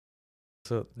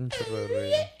So, what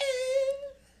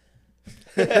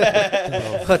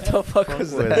What the fuck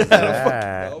was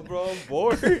that? No, bro, I'm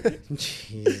bored.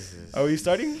 Jesus. Are we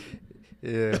starting?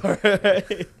 Yeah. All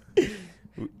right.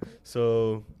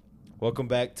 So, welcome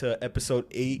back to episode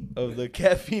 8 of the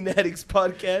Caffeine Addicts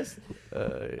podcast.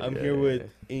 I'm here with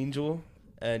Angel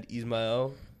and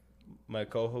Ismael, my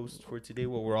co-host for today.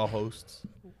 Well, we're all hosts.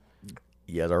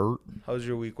 Yeah, sir. How's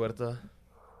your week, Huerta?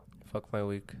 Fuck my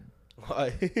week.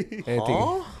 Why?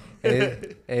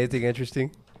 Anything interesting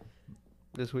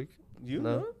this week? You?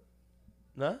 No.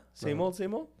 Nah? Same No. old,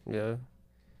 same old? Yeah.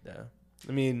 Yeah.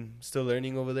 I mean, still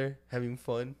learning over there, having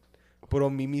fun. Put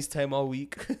on Mimi's time all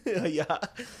week. Yeah.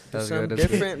 That's Something good. That's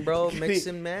good. different, bro. Mix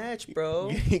and match, bro.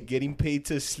 Getting paid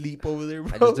to sleep over there,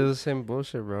 bro. I just do the same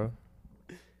bullshit, bro.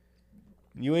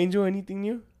 You Angel, anything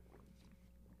new?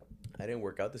 I didn't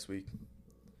work out this week.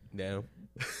 No.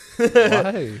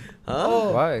 Why?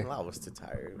 Huh? Why? Well, I was too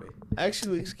tired. Wait.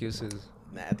 Actually, Excuses.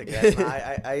 Nah,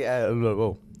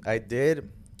 I did.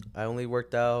 I only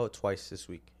worked out twice this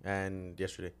week and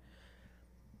yesterday.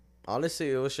 Honestly,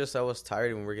 it was just I was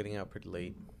tired and we were getting out pretty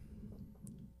late.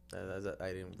 I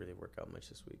didn't really work out much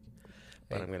this week,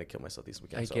 but Hey. I'm gonna kill myself this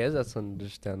weekend. I so. guess that's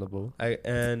understandable. Hey.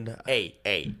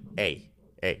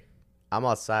 I'm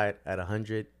outside at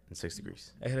 106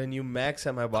 degrees. I had a new max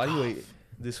at my body weight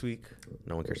this week.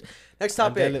 No one cares. Next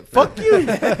I'm topic. deadlift- Fuck you.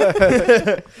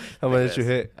 How much did you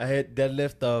hit? I had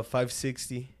deadlift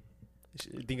 560.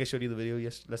 I think I showed you the video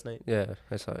last night. Yeah,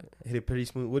 I saw it. I hit it pretty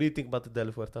smooth. What do you think about the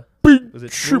deadlift, Huerta? Was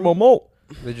it Shoot smooth? my mouth.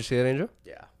 Did you see it, Angel?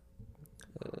 Yeah.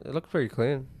 It looked pretty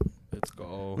clean. Let's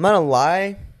go. I'm not gonna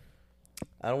lie.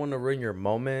 I don't want to ruin your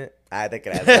moment. I think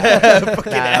it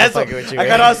Fucking Nah, I'm asshole. fucking with you, I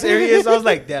got man. all serious. I was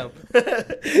like, damn.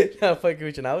 I'm fucking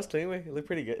with you. I was clean with. It looked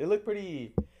pretty good. It looked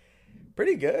pretty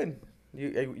good.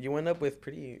 You went up with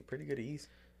pretty good ease.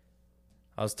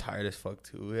 I was tired as fuck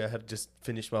too. I had just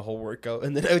finished my whole workout,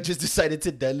 and then I just decided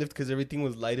to deadlift because everything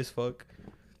was light as fuck.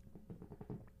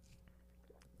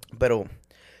 But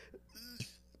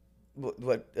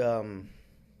what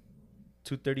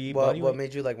 238 what body weight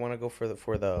made you like want to go for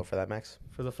that max?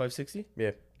 for the 560.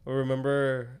 Yeah. Or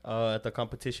remember at the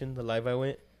competition, the live I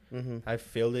went, Mm-hmm. I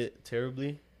failed it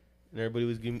terribly, and everybody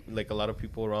was giving, like, a lot of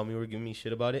people around me were giving me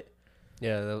shit about it.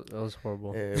 Yeah, that was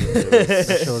horrible. It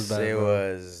That shit was bad, It bro.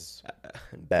 was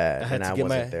bad, and I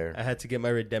wasn't there. I had to get my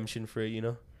redemption for it, you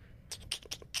know.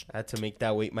 I had to make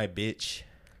that weight my bitch.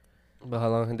 But how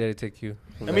long did it take you?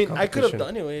 I mean, I could have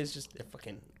done it. It's just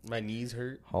fucking my knees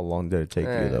hurt. How long did it take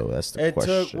Eh. you though? That's the It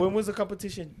question. took. When was the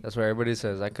competition? That's what everybody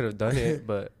says. I could have done it,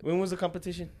 but When was the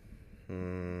competition?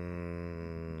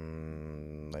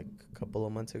 Like a couple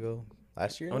of months ago,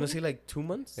 last year. I want to say like 2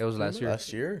 months. it was last year.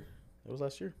 Last year. It was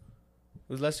last year.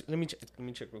 It was last. Let me check. Let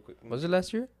me check real quick. Was it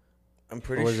last year? I'm Or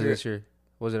pretty was sure. it this year?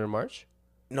 Was it in March?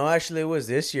 No, actually, it was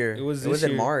this year. It was It was this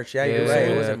in year. March. Yeah, you're right.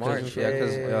 It was in 'cause- March. Yeah,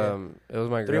 because yeah. it was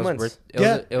my 3 girl's months. birthday.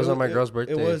 Yeah, It was on my girl's it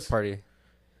birthday was. party.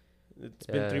 It's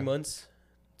been Yeah. 3 months.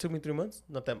 Took me 3 months.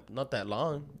 Not that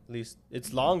long. At least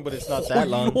it's long, but it's not that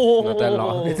long. Not that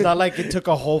long. It's not like it took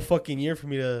a whole fucking year for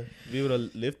me to be able to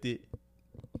lift it.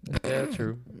 Yeah,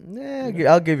 true.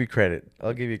 Yeah, I'll give you credit.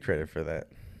 I'll give you credit for that.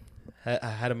 I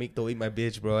had to make the weight my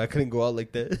bitch, bro. I couldn't go out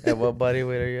like that. At what body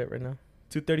weight are you at right now?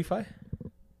 235.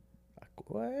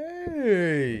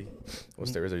 Way. What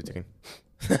steroids are you taking?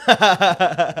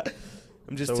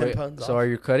 I'm just So 10 wait, pounds so off. are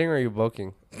you cutting or are you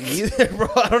bulking? Neither, bro.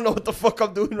 I don't know what the fuck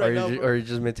I'm doing Or right now. or are you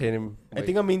just maintaining? I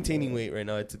think I'm maintaining weight right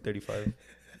now at 235.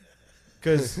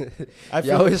 Because I you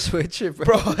feel, always switch it, bro.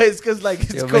 bro, it's because like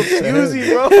it's Yo, makes confusing,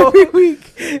 sense. bro. Every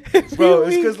week. Bro,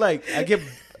 it's because like I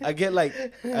get like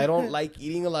I don't like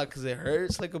eating a lot because it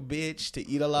hurts like a bitch to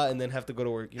eat a lot and then have to go to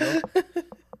work. You know,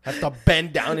 have to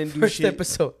bend down and do First shit.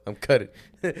 episode, I'm cutting.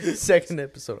 Second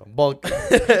episode, I'm bulking.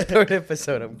 Third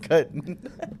episode, I'm cutting.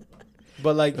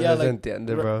 But like yeah, like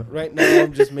Entiende, bro. right now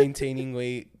I'm just maintaining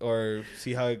weight or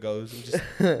see how it goes.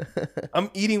 I'm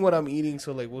eating what I'm eating,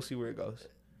 so like we'll see where it goes.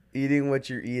 Eating what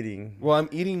you're eating. Well, I'm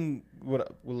eating what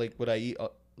I eat,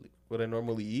 what I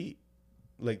normally eat,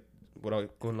 like what I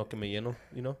con lo que me lleno,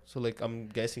 you know. So like I'm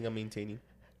guessing I'm maintaining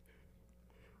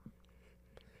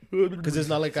because it's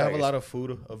not like I have a lot of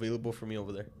food available for me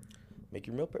over there. Make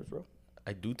your meal preps, bro.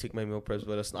 I do take my meal preps,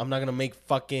 but I'm not gonna make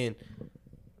fucking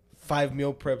 5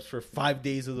 meal preps for 5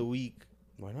 days of the week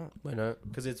Why not? Why not?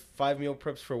 because it's 5 meal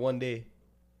preps for 1 day.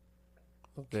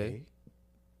 Okay.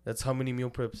 That's how many meal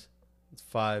preps? It's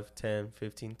 5, 10,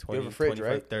 15, 20, have a fridge,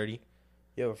 25, right? 30.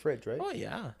 You have a fridge, right? Oh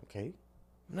yeah. Okay.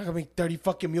 I'm not gonna make 30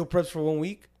 fucking meal preps for 1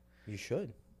 week. You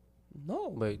should. No.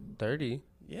 Wait, 30?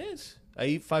 Yes. I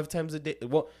eat 5 times a day.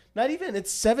 Well, not even.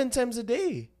 It's 7 times a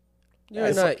day.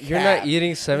 You're not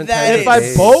eating 7 That times If a I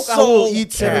day. bulk, I so will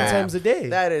eat 7 cap. times a day.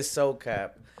 That is so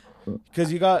cap.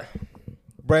 Because you got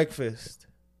breakfast,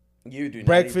 You do not eat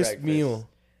breakfast meal,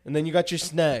 and then you got your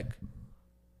snack,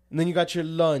 and then you got your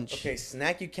lunch. Okay,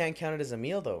 snack you can't count it as a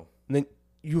meal though. And then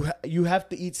you have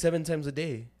to eat 7 times a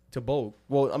day to bulk.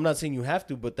 Well, I'm not saying you have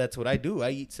to, but that's what I do. I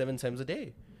eat 7 times a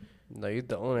day, No, you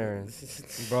don't, Aaron.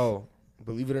 bro.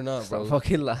 Believe it or not, bro. Stop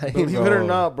fucking lying, Believe bro. it or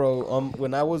not, bro.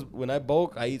 When I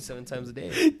bulk, I eat 7 times a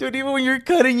day. Dude, even when you're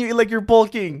cutting, you eat like you're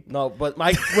bulking. No, but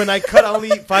when I cut, I only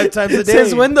eat 5 times a day.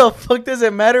 Since when the fuck does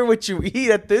it matter what you eat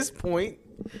at this point?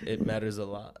 It matters a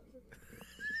lot.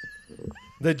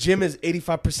 The gym is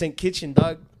 85% kitchen,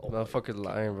 dog. Motherfucking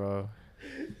lying, bro.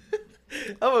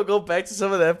 I'm gonna go back to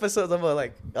some of the episodes. I'm gonna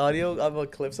like audio. I'm gonna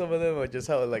clip some of them or just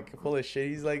how like full of shit.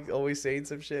 He's like always saying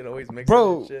some shit, always mixing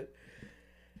Bro. shit.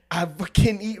 I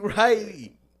fucking eat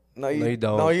right. No, you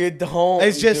don't. No, you don't.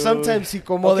 It's just dude. sometimes si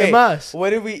como de Okay, más.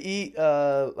 what did we eat?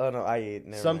 Oh no, I ate.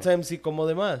 Never Sometimes si como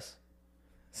de más.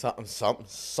 mind.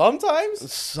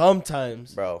 Sometimes,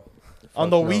 Sometimes. bro. On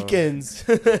the no. weekends.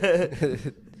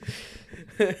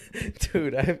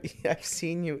 Dude, I've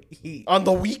seen you eat On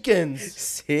the weekends.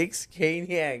 6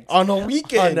 caniacs On a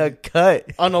weekend. on a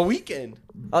cut. On a weekend.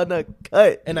 On a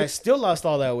cut. And I still lost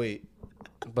all that weight.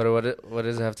 But what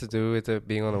does it have to do with it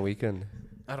being on a weekend?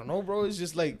 I don't know, bro. It's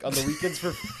just like on the weekends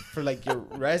for like your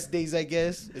rest days, I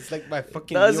guess. It's like my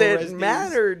fucking meal rest Doesn't days.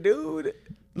 matter, dude.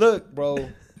 Look, bro.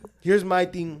 Here's my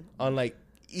thing on like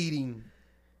eating.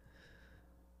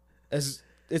 As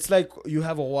it's like you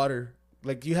have a water.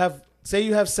 Like you have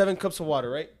you have 7 cups of water,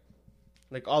 right?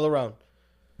 Like all around.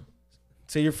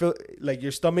 Say like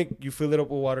your stomach, you fill it up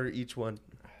with water each one.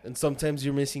 And sometimes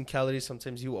you're missing calories,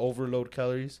 sometimes you overload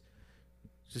calories.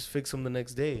 Just fix them the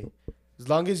next day. As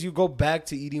long as you go back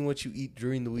to eating what you eat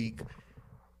during the week,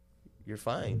 you're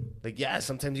fine. Like, yeah,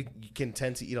 sometimes you can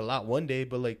tend to eat a lot one day,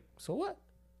 but like, so what?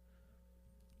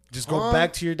 Just go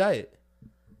back to your diet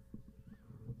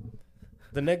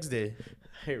the next day.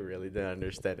 I really didn't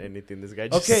understand anything this guy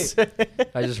Okay. just said.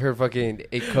 I just heard fucking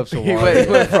 8 cups of He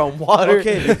water. went from water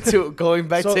Okay. to going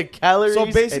back So- to calories So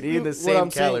and basically, eating the what same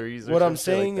I'm calories. saying, what I'm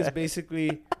saying is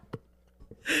basically,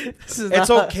 this is it's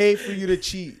not- okay for you to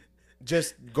cheat.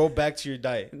 Just go back to your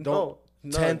diet. Don't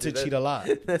tend to dude, cheat a lot.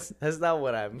 That's not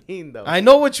what I mean, though. I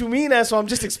know what you mean, so I'm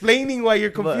just explaining why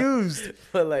you're confused.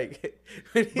 But like,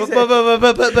 when he But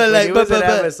said- when he was in like,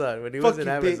 Amazon, when he was fuck in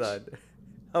you, bitch. Amazon,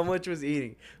 how much was he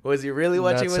eating? Was he really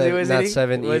watching Not what he sev- was not eating?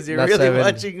 seven Was he not really seven-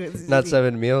 watching what he was Not eating?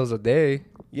 7 meals a day,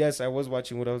 Yes, I was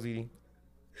watching what I was eating.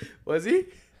 Was he?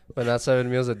 but not 7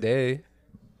 meals a day.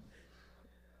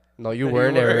 No, you You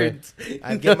weren't, Aaron.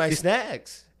 I'd get my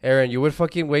snacks. Aaron, you would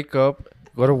fucking wake up,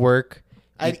 go to work.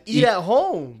 I'd you'd eat at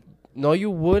home. No,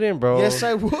 you wouldn't, bro. Yes,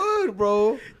 I would,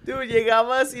 bro. Dude,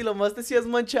 llegabas y lo más te hacías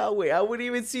manchado, güey. I wouldn't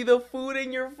even see the food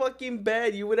in your fucking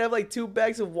bed. You would have like 2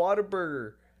 bags of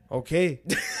Whataburger. Okay.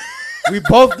 We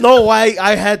both know why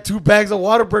I had 2 bags of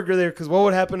Whataburger there, because what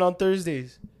would happen on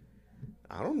Thursdays?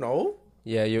 I don't know.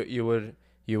 Yeah, you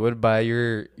would buy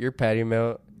your patty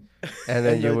melt, and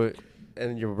then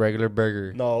and your regular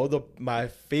burger. No, my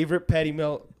favorite patty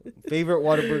melt, favorite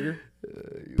Whataburger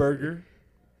burger.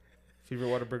 Favorite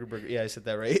Whataburger burger. Yeah, I said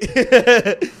that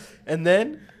right. And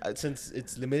then, since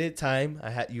it's limited time,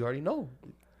 you already know.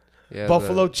 Yeah,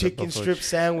 Buffalo the chicken buffalo strip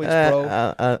sandwich,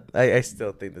 bro. I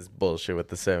still think this bullshit with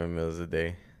the 7 meals a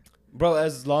day. Bro,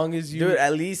 as long as you... Dude,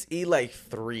 at least eat like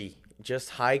 3.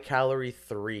 Just high calorie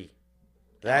 3.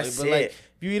 That's but it. like,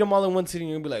 if you eat them all in one sitting,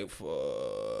 you're going to be like,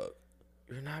 fuck.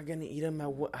 You're not going to eat them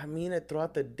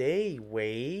throughout the day,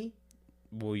 güey.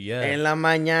 Well, yeah. En la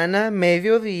mañana,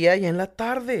 mediodía, y en la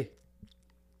tarde.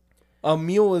 A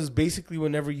meal is basically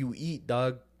whenever you eat,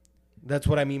 dog. That's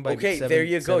what I mean by Okay, there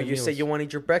you go. You say you want to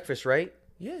eat your breakfast, right?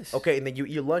 Yes. Okay, and then you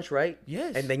eat your lunch, right?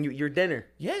 Yes. And then you eat your dinner.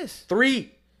 Yes.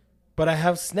 3. But I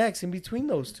have snacks in between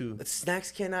those 2. But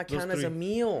snacks cannot Those count as a 3.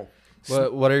 meal.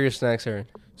 What are your snacks, Aaron?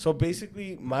 So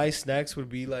basically, my snacks would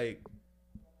be like,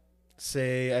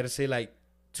 I'd say like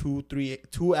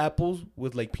 2 apples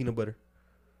with like peanut butter.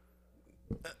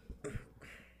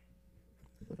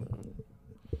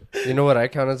 You know what I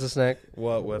count as a snack?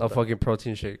 What? A fucking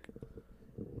protein shake.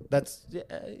 That's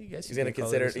I guess He's gonna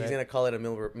consider. He's gonna call it a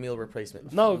meal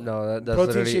replacement. No, No, that's protein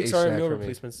literally shakes a are snack meal for me.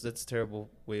 replacements. That's a terrible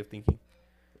way of thinking.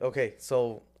 Okay,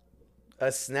 so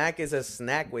a snack is a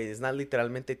snack, güey. It's not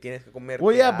literalmente tienes que comer.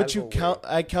 Well, yeah, but you count.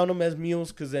 I count them as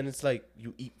meals because then it's like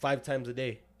you eat 5 times a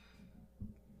day.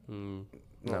 No.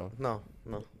 No.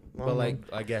 But like,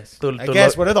 I guess. Tu- I tu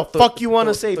guess lo- whatever the fuck you want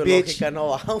to say, tu bitch. lógica no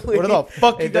va, güey. What the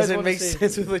fuck you It guys doesn't want to make say?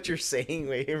 sense with what you're saying,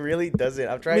 güey. It really doesn't.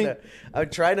 I'm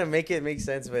trying to make it make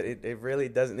sense, but it really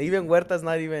doesn't. Even Huerta's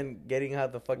not even getting how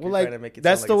the fuck Well, you're like, trying to make it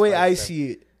that's sound the like way it's I five cents. see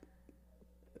it.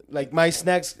 Like my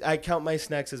snacks, I count my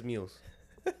snacks as meals.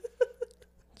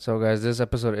 So, guys, this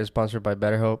episode is sponsored by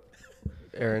BetterHelp.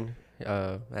 Aaron,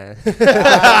 man.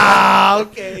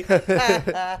 Okay.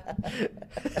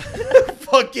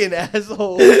 Fucking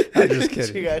asshole. I'm just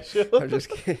kidding. I'm I'm just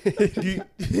kidding.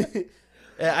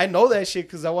 I know that shit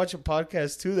because I watch a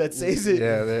podcast too that says it.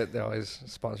 Yeah, they're always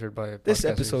sponsored by. This podcasters.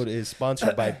 episode is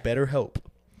sponsored by BetterHelp.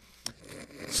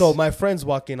 So my friends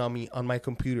walk in on me on my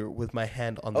computer with my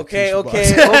hand on the Okay, tissue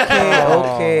box.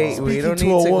 okay. We Speaking don't to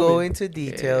need a to go woman. into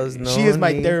details. No She is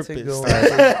my need to therapist. go into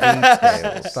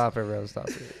details. Stop it, bro. Stop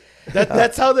it.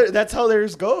 That's how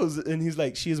theirs goes. And he's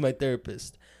like, she is my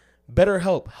therapist.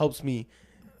 BetterHelp helps me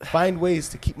find ways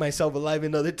to keep myself alive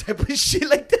and other type of shit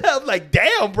like that. I'm like,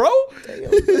 damn, bro.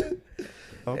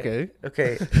 Okay.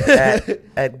 Okay.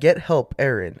 At Get Help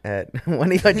Aaron at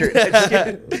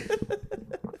 1-800.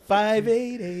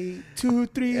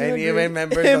 588-2300. And you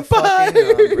remember the and fucking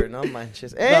five. number. No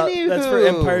manches. Anywho. That's for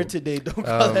Empire Today. Don't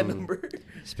call that number.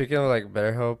 Speaking of like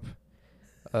BetterHelp,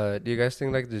 do you guys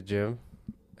think like the gym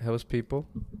helps people?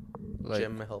 Like,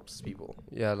 Gym helps people.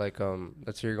 yeah, like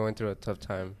let's say you're going through a tough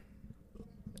time,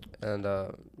 and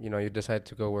you decide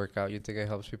to go work out. You think it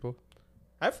helps people?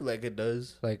 I feel like it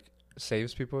does. Like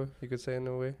saves people, you could say in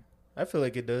a way. I feel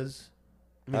like it does.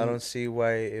 I don't see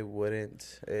why it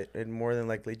wouldn't. It more than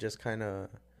likely just kind of.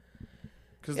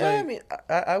 Cause Yeah, like, I mean,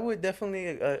 I would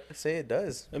definitely say it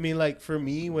does. I mean, like for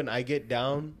me, when I get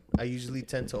down, I usually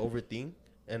tend to overthink,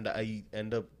 and I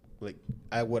end up like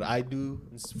what I do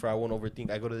is for I won't overthink.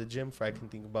 I go to the gym for I can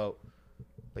think about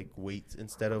like weights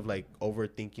instead of like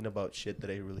overthinking about shit that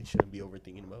I really shouldn't be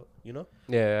overthinking about. You know?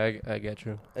 Yeah, I get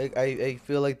you. I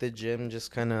feel like the gym just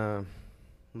kind of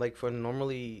like for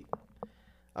normally.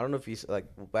 I don't know if you like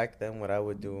back then what I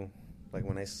would do, like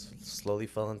when I slowly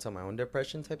fell into my own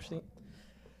depression type shit.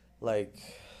 Like,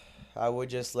 I would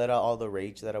just let out all the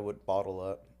rage that I would bottle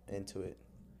up into it.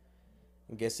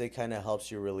 I guess it kind of helps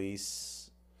you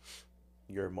release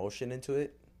your emotion into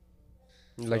it.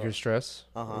 Like So- your stress,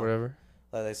 Uh-huh. or whatever.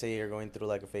 Like they say you're going through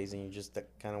like a phase and you just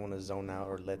kind of want to zone out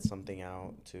or let something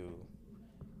out to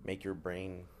make your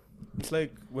brain. It's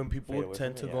like when people Fade away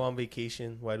tend to from it, go yeah. on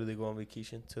vacation. Why do they go on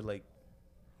vacation? To like,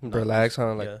 Relax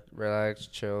on like yeah. relax,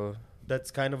 chill.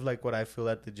 That's kind of like what I feel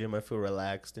at the gym. I feel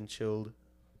relaxed and chilled.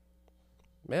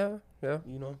 Yeah. You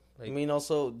know, I like mean,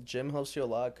 also gym helps you a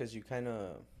lot because you kind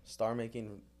of start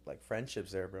making like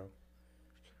friendships there, bro.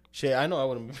 shit. I know I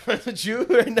wouldn't be friends with you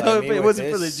right now I if mean, it with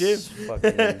wasn't for the gym. this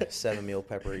fucking 7-meal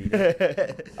pepper eater.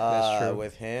 That's true.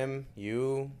 With him,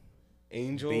 you,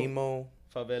 Angel, Bimo,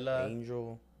 Favela,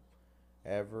 Angel,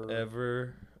 Ever,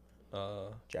 Ever,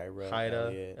 Gyra,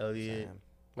 Haida, Elliot. Sam.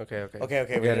 Okay. Okay, I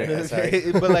get it.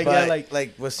 sorry. But like, yeah,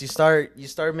 like once you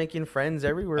start making friends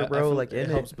everywhere, I bro. feel Like it in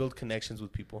helps it, build connections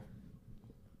with people.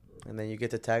 and then you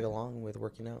get to tag along with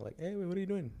working out. Like, hey, wait, what are you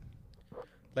doing?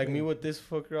 Like me with this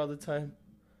fucker all the time.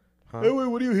 Huh? Hey, wait,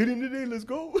 what are you hitting today? Let's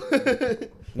go.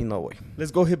 You know, way.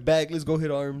 Let's go hit back. Let's go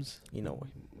hit arms. You know, way.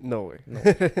 No way. No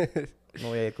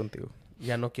voy a ir contigo.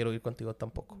 Ya no quiero ir contigo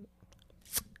tampoco.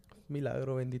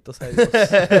 Milagro, bendito sea Dios.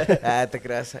 Te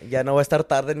creas. Ya no voy a estar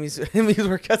tarde en mis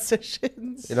workout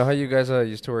sessions. You know how you guys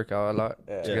used to work out a lot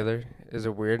Yeah. together? Is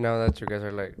it weird now that you guys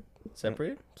are like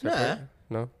Separate? separate?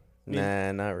 No.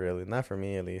 Nah, not really. Not for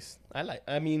me, at least.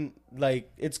 I mean, like,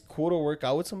 it's cool to work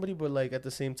out with somebody, but, like, at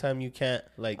the same time, you can't,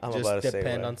 like, I'm just about to say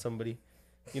depend what? on somebody.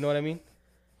 You know what I mean?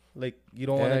 Like, you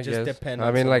don't want I to just guess. depend I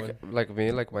on mean, someone. like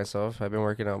me, like myself. I've been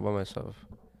working out by myself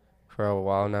for a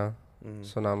while now, Mm.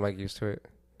 so now I'm like used to it.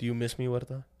 Do you miss me,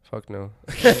 Huerta? Fuck no.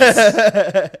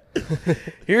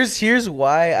 Here's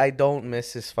why I don't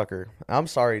miss this fucker. I'm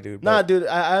sorry, dude. Nah, but dude,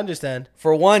 I understand.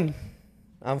 For one,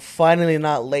 I'm finally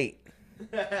not late.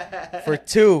 For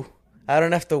two, I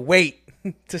don't have to wait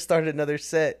to start another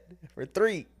set. For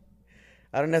three,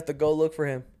 I don't have to go look for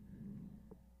him.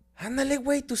 Ándale,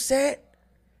 güey, tu set.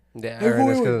 Yeah, Hey, Aaron,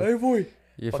 it's boy, 'cause hey, boy.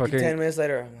 you Fucking 10 fucking minutes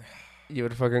later, I'm like, you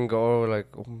would fucking go like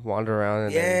wander around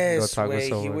and then go yes, talk with wait,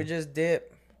 someone. he would just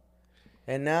dip.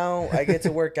 And now I get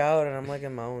to work out and I'm like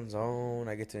in my own zone.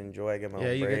 I get to enjoy. I get my Yeah,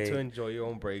 own you break. get to enjoy your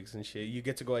own breaks and shit. You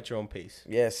get to go at your own pace.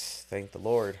 Yes, thank the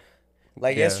Lord.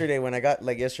 Like Yeah. yesterday,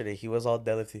 yesterday, he was all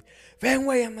deadlifting. Ven,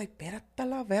 güey. I'm like, espérate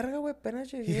la verga, güey.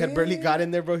 Apenas llegué. He had barely got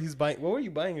in there, bro. He's buying. What were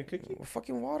you buying? A cookie?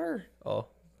 Fucking water. Oh.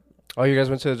 Oh, you guys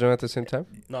went to the gym at the same time?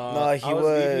 No, No, I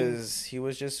leaving. he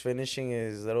was just finishing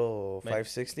his little Man.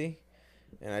 560.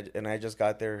 and I just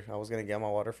got there. I was gonna get my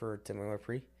water for Tim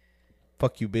Pre.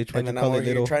 Fuck you, bitch. Why'd And you then call I'm it over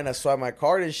here little? trying to swipe my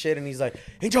card and shit, and he's like,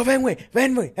 Angel, ven,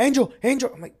 güey, Angel.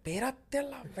 I'm like, espérate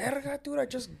la verga, dude. I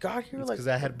just got here. Because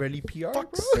Like, I had barely PR,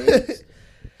 fuck bro. sakes.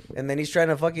 And then he's trying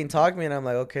to fucking talk me, and I'm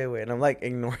like, okay, wait. And I'm like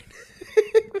ignoring.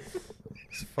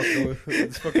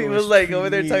 He was like over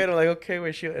there talking. I'm like, okay,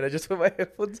 wait, shit. And I just put my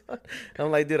headphones on. I'm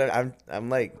like, dude, I'm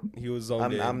like, He was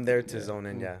zoned in. I'm there to zone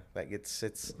in. Yeah, like it's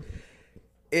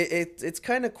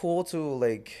kind of cool to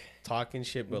like Talking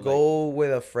shit, but go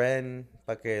with a friend.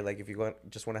 Okay, like if you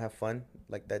just want to have fun,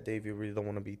 like that day, if you really don't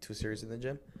want to be too serious in the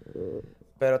gym.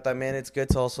 But man, it's good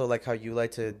to also like how you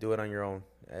like to do it on your own,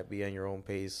 be on your own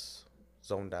pace,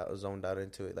 zoned out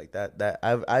into it like that. That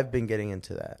I've been getting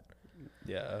into that.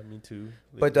 Yeah, me too.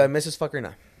 But do I miss this fucker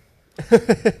now?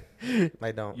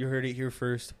 I don't. You heard it here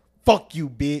first. Fuck you,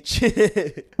 bitch.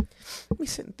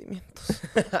 Mis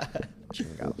sentimientos.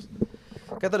 Chingados.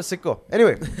 Quédate seco.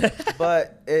 Anyway,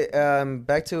 but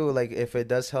back to like if it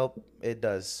does help, it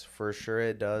does for sure.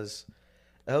 It does.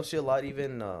 It helps you a lot.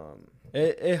 Even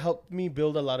It helped me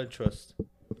build a lot of trust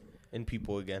in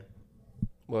people again.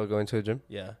 Well, going to the gym.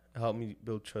 Yeah, it helped me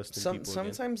build trust in people again.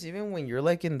 sometimes even when you're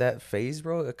like in that phase,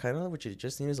 bro, it kind of what you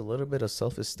just need is a little bit of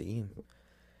self-esteem.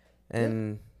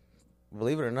 And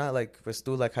believe it or not, like if it's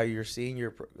like how you're seeing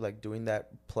you're like doing that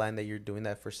plan that you're doing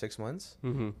that for 6 months,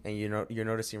 Mm-hmm. and you're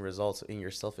noticing results in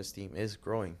your self-esteem is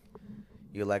growing.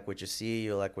 You like what you see,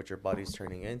 you like what your body's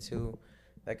turning into.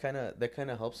 That kind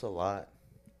of helps a lot.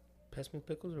 Pass me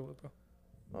pickles or what, bro?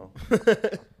 Oh.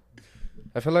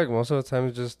 I feel like most of the time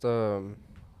it's just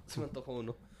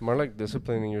more like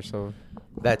disciplining yourself.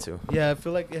 That too. Yeah, I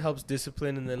feel like it helps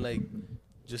discipline, and then like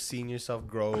just seeing yourself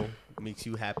grow makes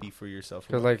you happy for yourself.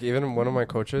 Cause like even one of my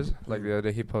coaches, like the other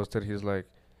day he posted, he's like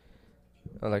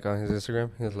on his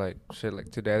Instagram, he's like, shit, like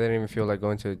today I didn't even feel like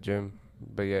going to the gym,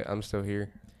 but yeah, I'm still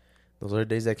here. Those are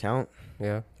days that count.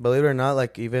 Yeah. Believe it or not,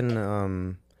 like even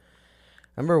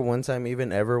I remember one time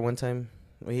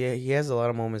he has a lot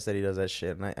of moments that he does that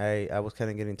shit, and I was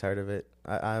kind of getting tired of it.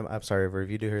 I'm sorry if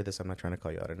you do hear this, I'm not trying to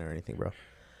call you out on it or anything, bro.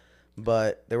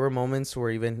 But there were moments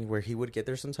where he would get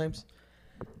there sometimes,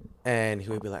 and he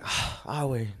would be like,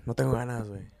 güey, no tengo ganas,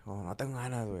 güey. Oh, no tengo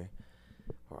ganas, güey.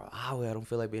 Or, güey, I don't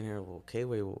feel like being here. Well, okay,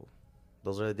 güey. Well,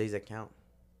 those are the days that count.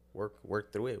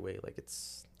 Work through it, güey. Like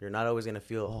you're not always gonna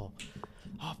feel,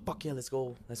 oh, fuck yeah, let's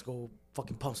go,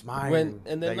 fucking pump some iron.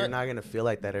 And then you're not gonna feel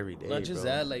like that every day. Not just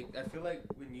bro. that, like I feel like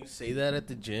when you say that at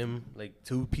the gym, like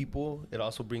to people, it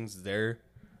also brings their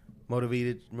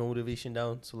motivation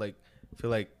down. So like, I feel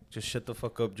like just shut the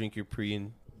fuck up, drink your pre,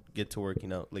 and get to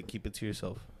working out. Like keep it to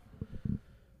yourself.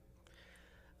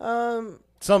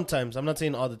 Sometimes, I'm not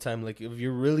saying all the time. Like if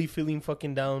you're really feeling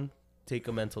fucking down, take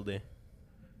a mental day.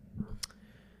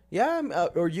 Yeah,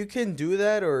 or you can do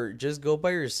that, or just go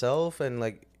by yourself and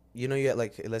like you get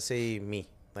like let's say me,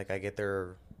 like I get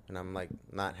there and I'm like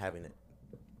not having it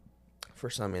for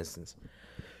some instance,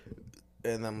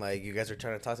 and I'm like you guys are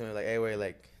trying to talk to me like, hey, wait,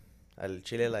 like al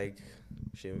chile like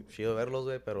chido verlos,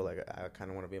 güey, pero like I kind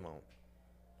of want to be on my own.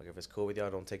 Like if it's cool with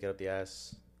y'all, don't take it up the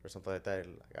ass or something like that.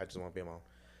 Like, I just want to be on my own.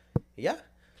 Yeah,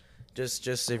 just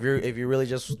if you really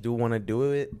just do want to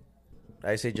do it.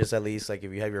 I say just at least like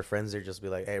if you have your friends there, just be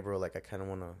like, hey bro, like I kind of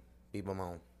want to be by my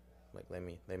own. Like let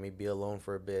me be alone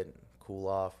for a bit, cool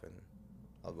off, and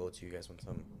I'll go to you guys when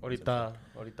some. Ahorita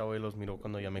voy los miro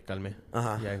cuando ya me calme.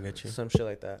 Yeah, I get you. Some shit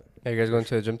like that. Are you guys going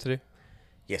to the gym today?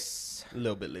 Yes. A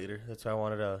little bit later. That's why I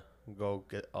wanted to go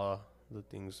get all the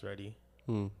things ready.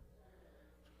 I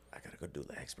gotta go do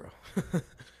legs, bro.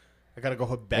 I gotta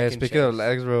go back. Hey, in speaking of chest.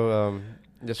 legs, bro,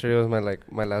 yesterday was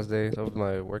my last day of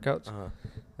my workouts.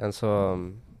 And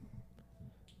so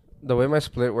the way my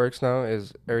split works now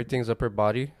is everything's upper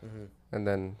body, and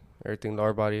then everything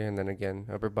lower body, and then again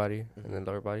upper body, and then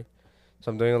lower body. So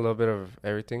I'm doing a little bit of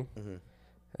everything.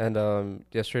 And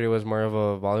yesterday was more of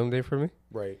a volume day for me.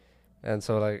 Right. And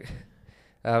so like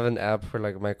I have an app where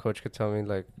like my coach could tell me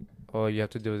like, oh, you have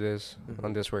to do this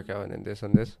on this workout and then this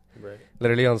on this. Right.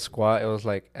 Literally on squat, it was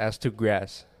like ass to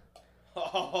grass.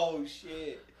 Oh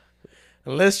shit.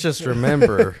 Let's just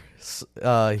remember,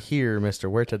 here, Mr.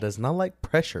 Huerta does not like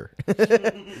pressure.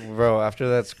 Bro, after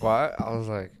that squat, I was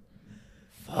like,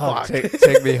 Fuck.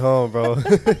 take me home, bro. And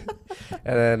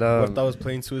then Huerta was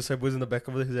playing Suicide Boys in the back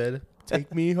of his head.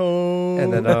 Take me home.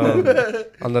 and then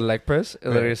on the leg press, it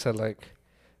literally said like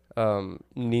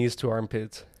knees to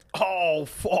armpits. Oh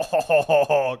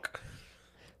fuck.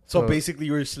 So So- basically,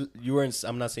 you were.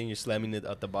 I'm not saying you're slamming it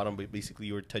at the bottom, but basically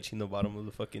you were touching the bottom of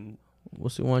the fucking.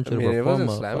 What's he want I mean, it wasn't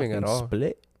slamming at all.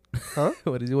 Split? Huh?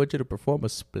 What does he want you to perform? A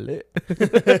split?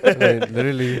 Like,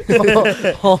 literally.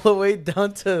 all the way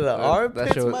down to the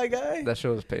armpits, shit was- my guy? That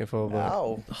shit was painful, but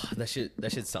Ow. That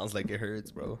shit sounds like it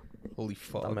hurts, bro. Holy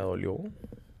fuck. Hasta me dolió.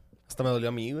 Hasta me dolió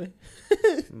a mí,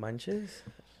 güey. Manches.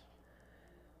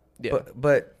 yeah.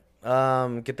 But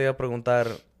 ¿qué te iba a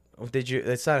preguntar? Did you?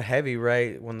 It's not heavy,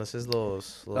 right? When this is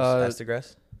los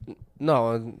Astagrass,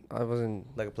 No, I wasn't.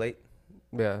 like a plate.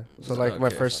 Yeah. So like my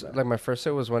Okay, first, not bad. like my first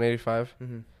set was 185,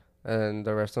 Mm-hmm. and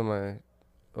the rest of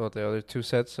the other two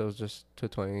sets it was just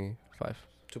 225.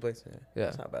 2 plates. Yeah. Yeah.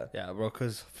 That's not bad. Yeah, bro,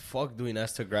 because fuck doing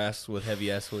Asta grass with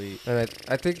heavy ass weight. And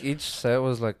I think each set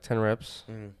was like 10 reps,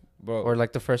 Mm. Bro, or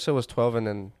like the first set was 12, and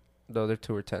then the other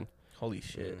two were 10. holy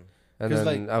shit. And 'Cause,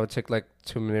 then like- I would take like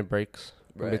 2-minute breaks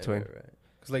in between. Right.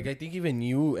 Because, like, I think even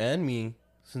you and me,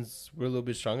 since we're a little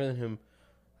bit stronger than him,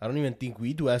 I don't even think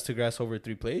we do Asta grass over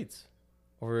 3 plates.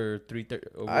 Over 3,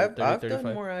 over I've 30, done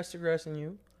 35. more Astagrass than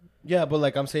you. Yeah, but,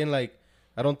 like, I'm saying, like,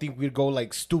 I don't think we'd go,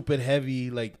 like, stupid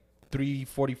heavy, like,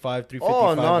 345, 355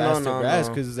 Oh, no, Asta no, grass,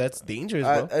 no. because that's dangerous,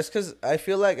 bro. It's because I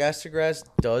feel like Astagrass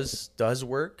does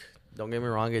work. Don't get me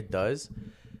wrong, it does.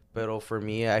 But for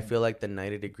me, I feel like the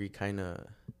 90-degree kind of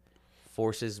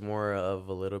forces more of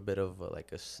a little bit of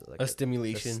a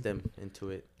stimulation. a stim into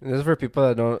it. And this is for people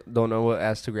that don't know what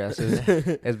Astagrass is.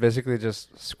 It's basically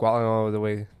just squatting all the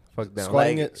way fuck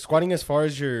down. Squatting as far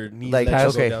as your knees Like, let you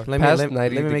okay, go down. let Past me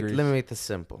 90 let me degrees. make this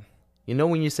simple. You know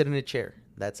when you sit in a chair,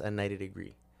 that's a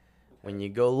 90-degree. When you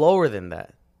go lower than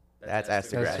that, that's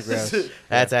Astagrass. Astagrass.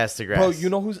 That's Astagrass. Bro, you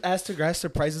know who's Asta grass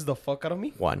surprises the fuck out of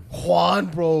me? Juan,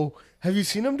 bro. Have you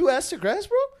seen him do Asta grass,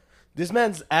 bro? This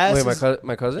man's ass Wait, is...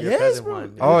 my cousin? Your Yes, cousin bro.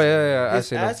 Juan. Oh yeah, I His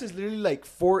seen him. ass is literally like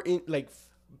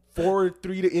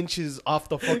 3 inches off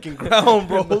the fucking ground,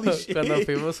 bro. Holy shit. Cuando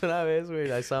fuimos una vez,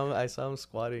 güey, I saw him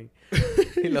squatting.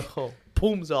 Y luego,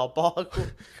 pum, se va para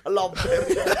abajo. A la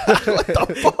verga. What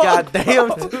the fuck? God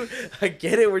damn, dude. I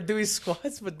get it, we're doing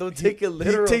squats, but don't take it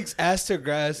literal. He takes Asta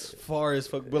grass far as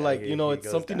fuck, but Yeah, like, he you know, it's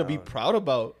goes something to be down. proud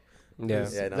about. Yeah.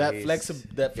 Yeah, no, that he's-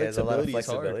 that He has a lot of flexibility is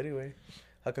hard. flexibility, way.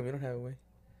 How come you don't have it, way?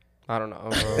 I don't know,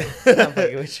 bro. I'm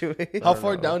fucking with you, way. How don't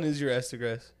far know. down is your Asta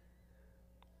grass?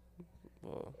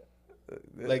 Well,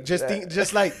 Like just think,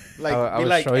 just like I be would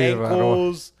like show you, but I don't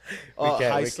ankles,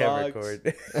 high we can't socks,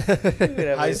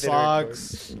 record. high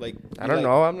socks. Like I don't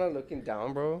know. I'm not looking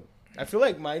down, bro. I feel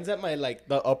like mine's at my like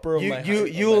the upper of my.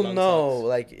 You'll long know, socks.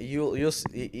 like you'll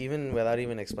even without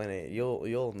even explaining it,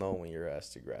 you'll know when you're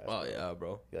asked to grass. Oh yeah,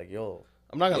 bro. Like you'll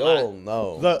I'm not gonna lie. you'll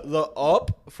know. The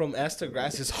up from Asta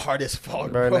grass is hard as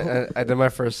fuck, Bro, bro. and I did my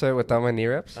first set without my knee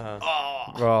reps. Uh-huh.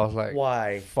 Oh, Bro, I was like,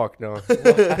 Why? fuck no.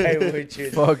 Why would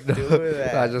you Fuck no. do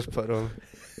that? I just put them.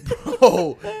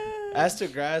 bro. Asta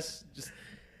grass, just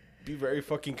be very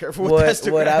fucking careful with Asta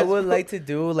what grass. I would bro. like to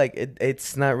do, like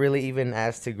it's not really even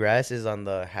asked to grass, is on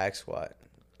the hack squat.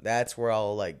 That's where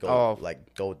I'll like go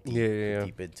go deep, Yeah.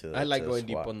 deep into. I like to going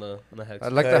deep squat. on the hex. I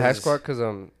like the hack 'Cause- squat because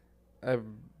I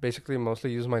basically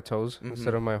mostly use my toes Mhm.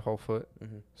 instead of my whole foot.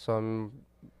 Mhm. So I'm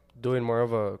doing more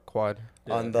of a quad.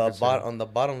 Yeah, on I the think it's on the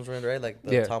bottoms one, right? Like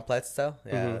the Yeah. Tom Platt style.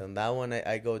 Yeah, Mhm. and that one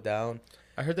I go down.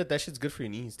 I heard that shit's good for your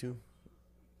knees too.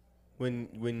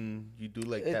 When you do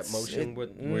like that It's- motion it- where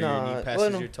your nah, knee passes well,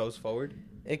 no. your toes forward,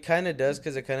 It kind of does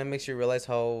because it kind of makes you realize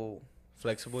how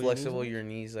flexible. flexible your your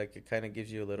knees. Like it kind of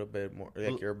gives you a little bit more, like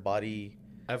Well- your body.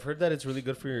 I've heard that it's really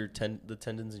good for your the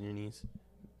tendons in your knees,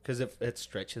 because it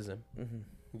stretches them. Mm-hmm.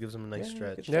 It gives them a nice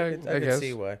stretch. Yeah, I I could guess.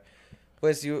 see why.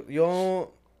 Pues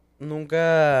yo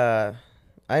nunca,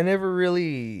 I never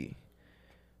really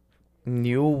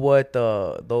knew what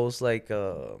those like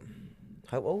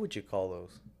what would you call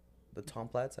those? The Tom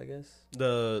Platts, I guess.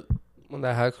 The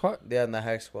The hack squat? Yeah, and the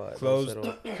hack squat. those closed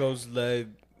little- closed leg.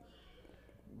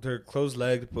 They're closed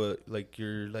legged, but like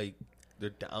you're like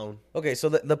they're down. Okay, so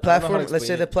the know how to platform. Let's explain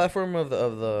say the it. platform of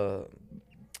the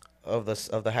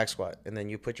hack squat, and then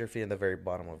you put your feet in the very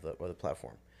bottom of the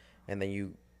platform, and then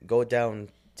you go down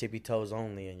tippy toes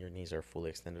only, and your knees are fully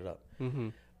extended up. Mm-hmm.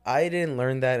 I didn't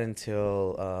learn that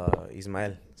until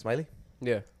Smiley,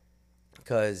 Yeah.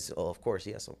 because of course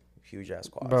he has some huge ass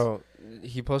quads. Bro,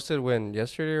 he posted when?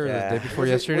 Yesterday or Yeah. the day before Was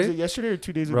yesterday? it yesterday or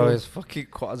 2 days Bro, ago? his fucking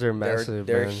quads are massive,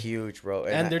 they're man. huge, bro,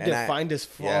 And they're defined as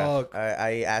Yeah, fuck.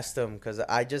 I asked him because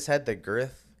I just had the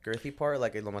girthy part,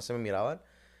 like lo más se me miraban,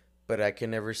 but I could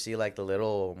never see like the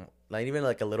little, not even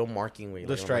like a little marking way.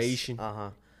 The striation.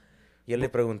 Yo le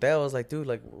pregunté, I was like, dude,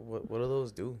 like, what do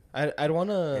those do? I'd And he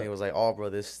wanna. was like, oh, bro,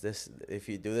 this, if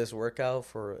you do this workout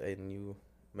and you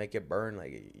make it burn,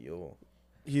 like you'll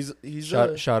He's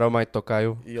Shout out my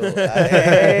tocayo.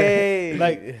 hey,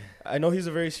 Like, I know he's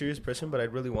a very serious person, but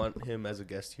I'd really want him as a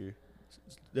guest here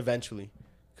eventually,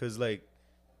 because like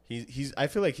He's. I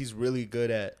feel like he's really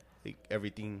good at like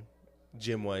everything,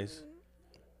 gym wise.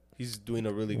 He's doing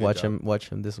a really good job. Watch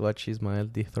him. He's my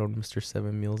dethrone Mr.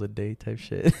 7 meals a day type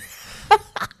shit.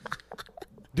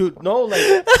 Dude, no,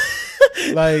 like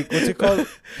what's it called?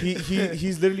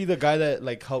 He's literally the guy that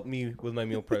like helped me with my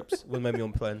meal preps, with my meal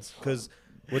plans. Cause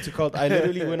what's it called? I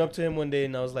literally went up to him one day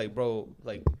and I was like, bro,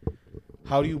 like,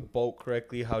 how do you bulk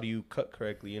correctly? How do you cut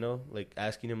correctly? You know, like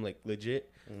asking him like legit,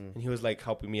 and he was like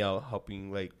helping me out,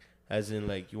 helping like as in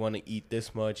like you want to eat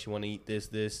this much, you want to eat this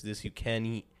you can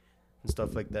eat, and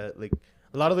stuff like that. Like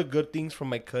a lot of the good things from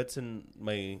my cuts and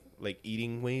my like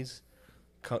eating ways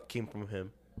came from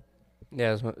him.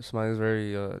 Yeah, Smiley's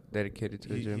very dedicated to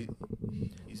the gym.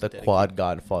 He's the dedicated. Quad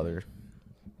godfather.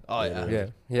 Oh yeah, yeah.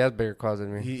 He has bigger quads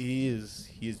than me. He is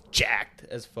jacked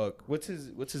as fuck. What's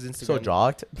his Instagram? So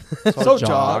jocked. so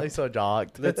jocked. He's so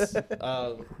jocked. Let's.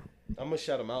 I'm gonna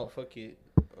shout him out. Fuck it.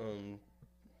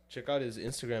 Check out his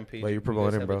Instagram page. Well, you're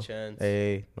promoting him, bro.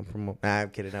 Hey, don't promote. Nah, I'm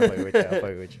kidding. I'm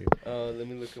fucking with you. Let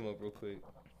me look him up real quick.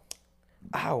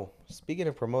 Ow. Speaking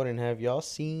of promoting, have y'all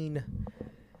seen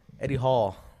Eddie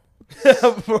Hall?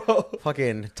 Bro,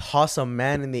 fucking toss a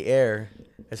man in the air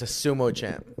as a sumo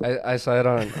champ. I saw it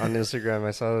on Instagram.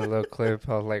 I saw the little clip.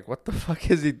 I was like, what the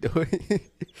fuck is he doing?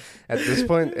 At this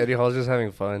point, Eddie Hall's just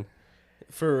having fun.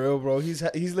 For real, bro. He's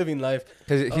living life.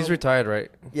 Cause he's retired, right?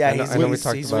 Yeah, I know we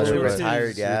talked about it.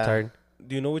 Retired. Yeah. Retired.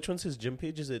 Do you know which one's his gym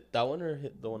page? Is it that one or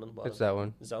the one on the bottom? It's that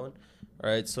one. Is that one? All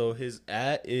right. So his @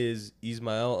 is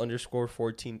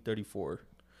Ismael_1434.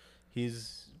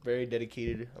 He's very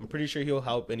dedicated. I'm pretty sure he'll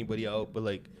help anybody out, but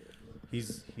like,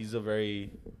 he's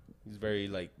very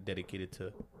like dedicated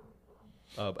to.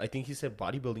 I think he said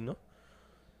bodybuilding. No.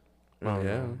 Oh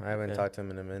yeah. I haven't talked to him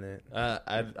in a minute.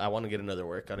 I want to get another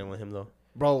workout in with him though,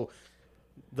 bro.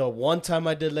 The one time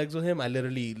I did legs with him,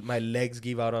 my legs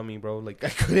gave out on me, bro. Like I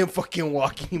couldn't fucking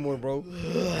walk anymore, bro.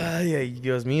 Yeah,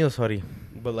 Dios mío, sorry.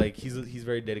 But like he's a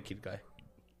very dedicated guy.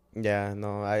 Yeah,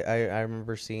 no, I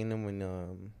remember seeing him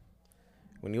when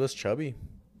he was chubby.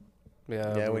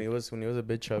 Yeah, when he was a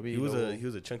bit chubby. He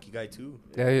was a chunky guy too.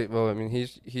 Yeah, well, I mean, he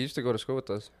used to go to school with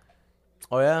us.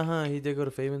 Oh yeah, huh? He did go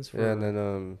to Favens. Yeah, and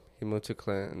then he moved to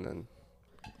Clint, and then.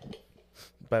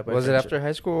 But was it after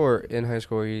high school or in high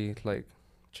school he like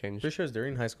changed? Pretty sure it's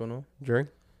during high school, no? During?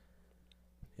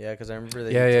 Yeah, because I remember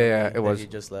that. Yeah. It was. He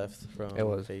just left from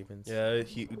Favens. Yeah,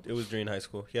 it was during high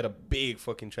school. He had a big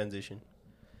fucking transition.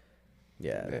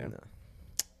 Yeah. No.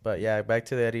 But yeah, back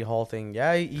to the Eddie Hall thing.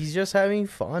 Yeah, he's just having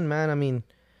fun, man. I mean,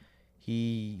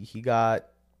 he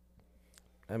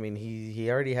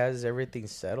already has everything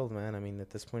settled, man. I mean, at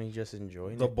this point, he's just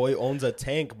enjoying the it. Boy owns a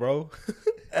tank, bro.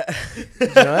 You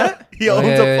know what? He owns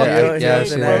a fucking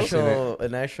tank, bro.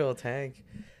 An actual tank.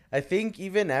 I think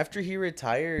even after he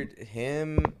retired,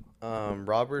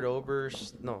 Robert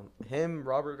Oberst,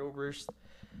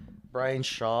 Brian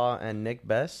Shaw, and Nick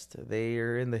Best, they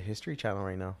are in the History Channel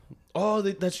right now. Oh,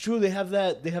 that's true. They have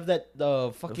that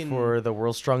fucking for the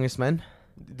World's Strongest Men.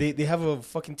 They have a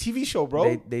fucking TV show,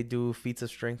 bro. They do feats of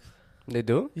strength. They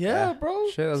do? Yeah, bro.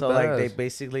 Shit, that's so badass. like they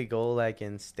basically go like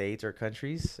in states or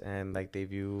countries and like they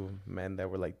view men that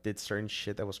were like did certain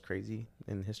shit that was crazy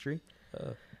in history.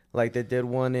 Like they did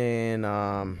one in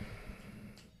about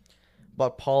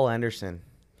Paul Anderson.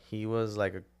 He was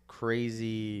like a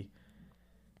crazy,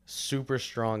 super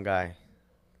strong guy,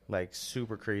 like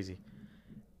super crazy.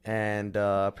 And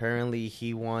apparently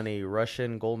he won a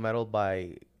Russian gold medal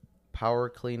by power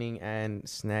cleaning and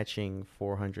snatching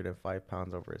 405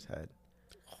 pounds over his head.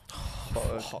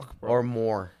 Fuck, or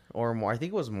more. I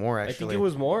think it was more, actually. I think it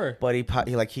was more. But he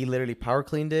literally power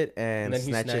cleaned it and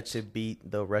snatched it to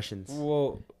beat the Russians.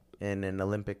 Whoa. In an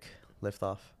Olympic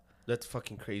liftoff. That's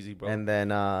fucking crazy, bro. And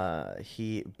then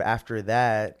after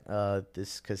that,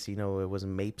 this casino, it was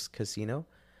Mapes Casino.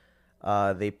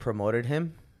 They promoted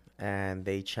him. And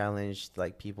they challenged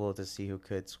like people to see who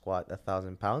could squat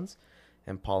 1,000 pounds,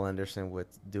 and Paul Anderson would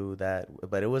do that.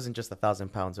 But it wasn't just 1,000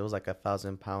 pounds; it was like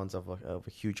 1,000 pounds of a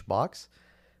huge box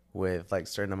with like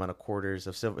certain amount of quarters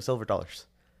of silver dollars.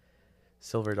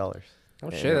 Oh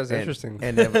shit, that's interesting.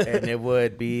 And it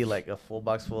would be like a full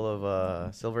box full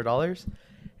of silver dollars,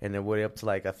 and it would be up to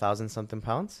like 1,000 something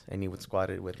pounds, and he would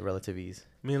squat it with relative ease.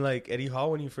 I mean, like Eddie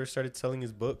Hall when he first started selling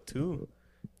his book too.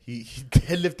 He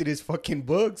deadlifted his fucking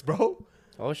books, bro.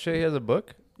 Oh shit, he has a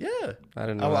book? Yeah. I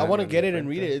don't know. I want to get it and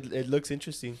read it. It looks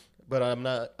interesting, but I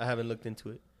haven't looked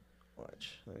into it.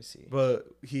 Watch, let me see. But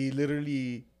he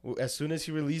literally, as soon as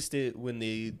he released it, when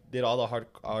they did all the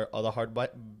hard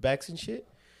backs and shit,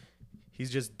 he's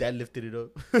just deadlifted it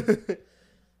up.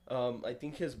 I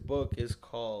think his book is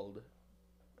called.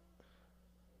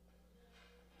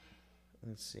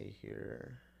 Let's see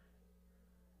here.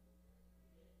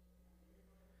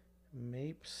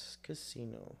 Mapes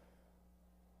Casino.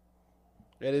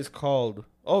 It is called...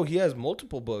 Oh, he has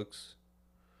multiple books.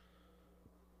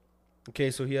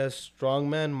 Okay, so he has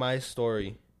Strongman, My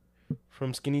Story.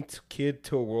 From Skinny Kid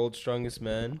to World's Strongest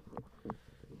Man.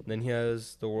 Then he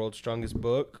has The World's Strongest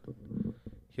Book.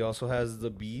 He also has The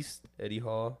Beast, Eddie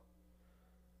Hall.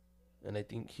 And I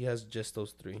think he has just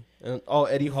those three. And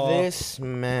Eddie Hall. This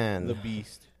man, The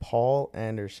Beast. Paul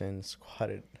Anderson,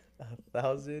 squatted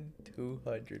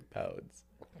 1,200 pounds.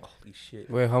 Holy shit.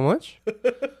 Wait, how much?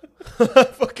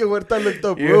 Fucking what I looked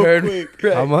up You real heard quick.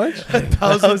 right. How much?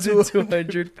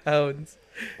 1,200 pounds.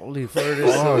 Holy For the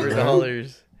fuck, silver man.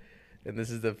 dollars. And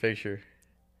this is the picture.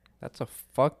 That's a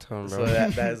fuck ton, bro.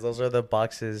 So those are the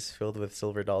boxes filled with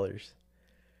silver dollars.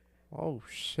 Oh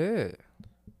shit,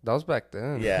 that was back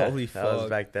then. Yeah, Holy that was fuck.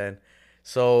 back then.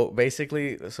 So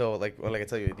basically, like I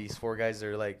tell you, these four guys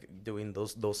are like doing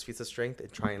those feats of strength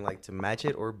and trying like to match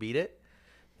it or beat it.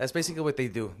 That's basically what they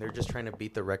do. They're just trying to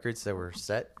beat the records that were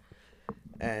set.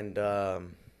 And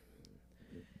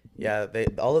yeah,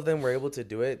 all of them were able to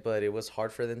do it, but it was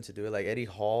hard for them to do it. Like Eddie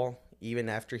Hall, even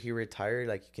after he retired,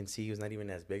 like you can see he was not even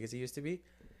as big as he used to be,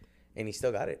 and he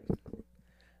still got it.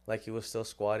 Like he was still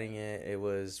squatting it. It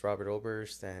was Robert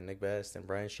Oberst and Nick Best and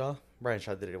Brian Shaw. Brian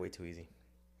Shaw did it way too easy.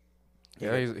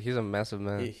 Yeah, he's a massive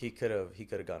man. He could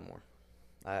have gone more.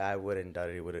 I wouldn't doubt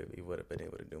it. He would have been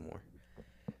able to do more.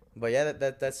 But yeah,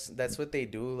 that's what they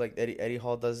do. Like Eddie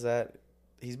Hall does that.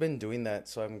 He's been doing that,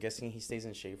 so I'm guessing he stays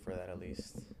in shape for that at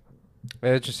least.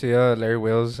 Yeah, did you see Larry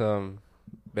Wheels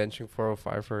benching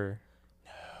 405 for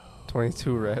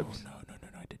 22 reps? No,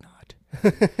 I did not.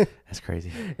 That's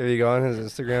crazy. If you go on his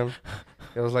Instagram,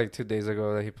 it was like 2 days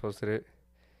ago that he posted it.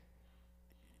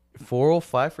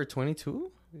 405 for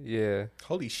 22? Yeah,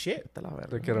 Holy shit.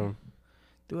 look at him.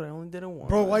 Dude, I only did it once.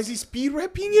 Bro, why is he speed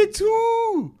repping it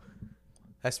too?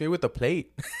 That's me with the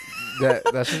plate.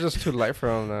 That's just too light for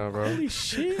him now, bro. Holy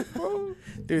shit, bro.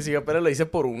 Dude, si yo apenas lo hice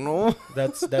por uno.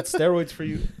 That's steroids for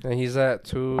you. And he's at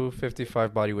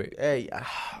 255 body weight. Hey,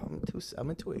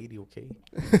 I'm at 280, okay?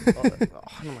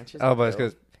 No manches. Oh, but it's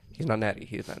because he's not natty.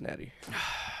 He's not natty.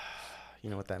 You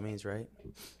know what that means, right?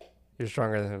 You're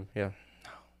stronger than him. Yeah.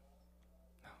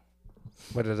 No.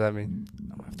 What does that mean?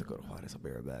 I'm gonna have to go to Juarez. I'll be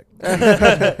right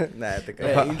back. Nah, I think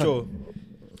Hey, Angel,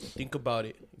 think about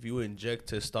it. If you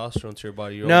inject testosterone to your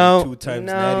body, you're no, only 2 times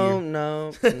no,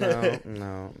 nattier.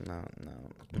 no.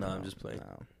 No, I'm just playing.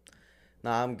 No,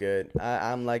 I'm good.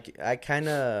 I'm not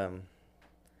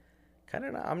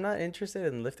interested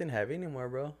in lifting heavy anymore,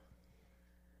 bro.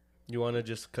 You want to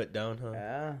just cut down, huh?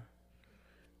 Yeah.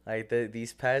 Like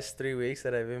these past 3 weeks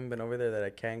that I've even been over there that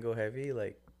I can't go heavy,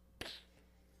 like.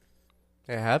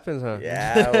 It happens, huh?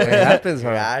 Yeah, it happens,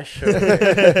 huh? Yeah,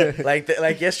 sure. like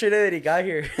yesterday that he got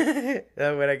here,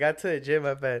 when I got to the gym,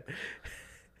 I bet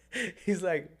he's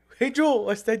like, "Hey Joel,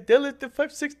 what's that deadlift at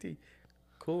 560?"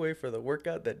 Cool way for the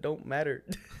workout that don't matter.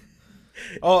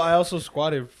 Oh, I also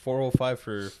squatted 405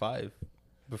 for 5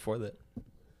 before that.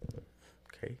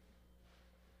 Okay.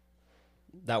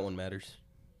 That one matters.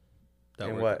 That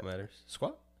And workout what? matters.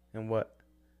 Squat? And what?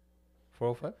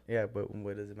 405? Yeah, but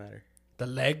what does it matter? The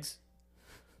legs?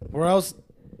 Where else?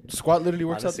 Squat literally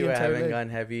works Honestly, out the I entire haven't leg. gone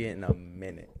heavy in a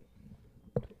minute.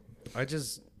 I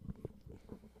just...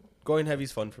 Going heavy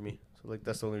is fun for me. So, like,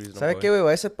 that's the only reason ¿Sabe I'm qué, going. güey?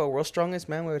 Voy a ser para World's Strongest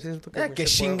Man, güey. Que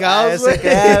chingados,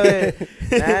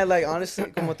 güey. Nah, like,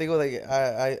 honestly, como te digo, like,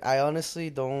 I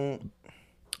honestly don't...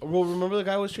 Well, remember the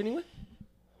guy I was training with?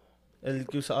 El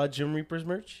que usaba Gym Reapers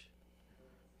merch?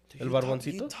 Dude, El you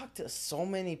Barboncito? talk to so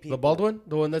many people. The bald one?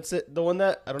 The one that's it. The one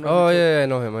that... I don't know. Oh, if you- yeah, I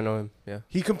know him. Yeah.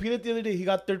 He competed the other day. He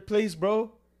got 3rd place,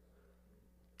 bro.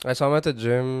 I saw him at the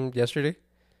gym yesterday.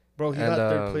 Bro, he And,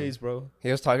 got 3rd place, bro.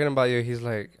 He was talking about you. He's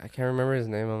like, I can't remember his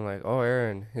name. I'm like, oh,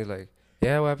 Aaron. He's like,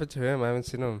 yeah, what happened to him? I haven't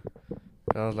seen him.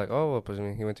 And I was like, oh, well, pues, I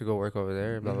mean, he went to go work over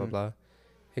there, blah, blah, blah.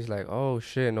 He's like, oh,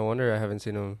 shit, no wonder I haven't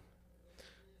seen him.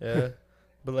 Yeah.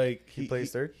 But, like... He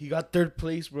plays third? He got 3rd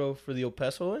place, bro, for the El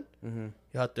Paso one. Mm-hmm.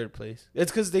 He got 3rd place.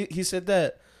 It's because he said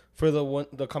that for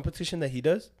the competition that he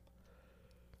does,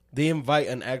 they invite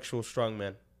an actual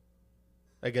strongman.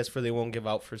 I guess for they won't give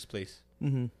out 1st place.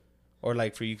 Mm-hmm. Or,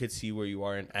 like, for you could see where you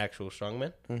are an actual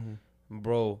strongman. Mm-hmm.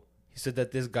 Bro, he said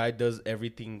that this guy does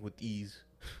everything with ease.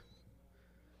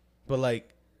 But,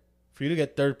 like, for you to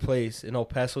get 3rd place in El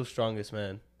Paso's strongest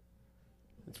man,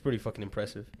 it's pretty fucking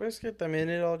impressive. But it's good. I mean,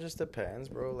 it all just depends,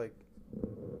 bro. Like,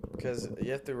 because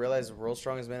you have to realize World's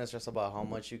Strongest Man is just about how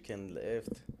much you can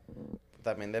lift.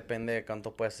 También depende de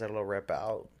cuánto puedes hacerlo rep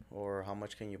out. Or how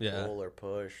much can you pull or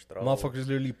push, throw. Motherfuckers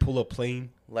literally pull a plane.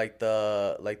 Like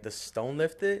the stone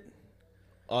lifted.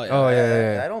 Oh, yeah. Oh,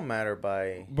 yeah. That don't matter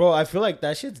by... Bro, I feel like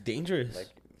that shit's dangerous. Like,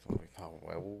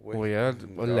 Well, yeah.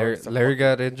 Larry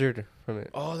got injured from it.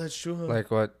 Oh, that's true. Huh?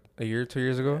 Like what? A year, 2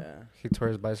 years ago, he tore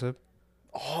his bicep.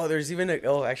 Oh, there's even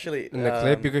actually in the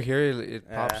clip you could hear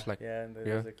it pops like. Yeah, and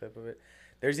there's a clip of it.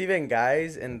 There's even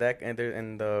guys in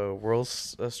the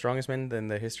world's strongest men in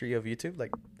the history of YouTube,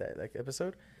 like that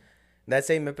episode. That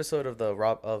same episode of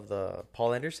the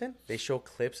Paul Anderson, they show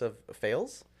clips of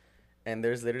fails, and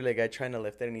there's literally a guy trying to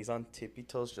lift it, and he's on tippy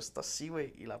toes, just así,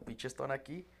 güey, y la pinche están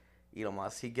aquí, y lo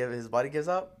más his body gives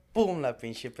up, boom, la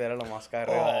pinche pera lo más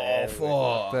cara. Oh,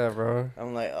 fuck that, bro.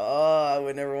 I'm like, I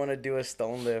would never want to do a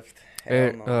stone lift.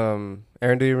 Hey,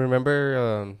 Aaron, do you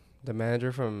remember the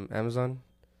manager from Amazon,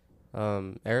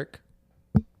 Eric?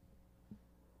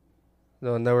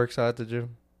 The one that works out at the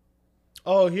gym.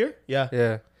 Oh, here? Yeah.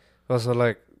 Yeah. Also,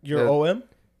 like your OM.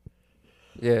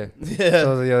 Yeah. Yeah.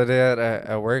 So the other day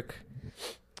at work,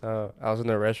 I was in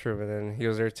the restroom and then he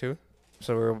was there too.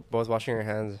 So we were both washing our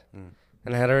hands, and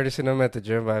I had already seen him at the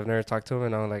gym, but I've never talked to him.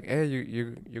 And I was like, "Hey,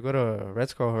 you go to Red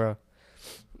Skull, bro?"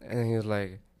 And he was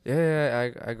like,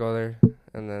 "Yeah, I go there."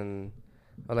 And then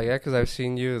I was like, "Yeah, 'cause I've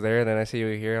seen you there, and then I see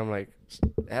you here." I'm like,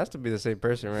 "It has to be the same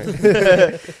person, right?"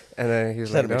 And then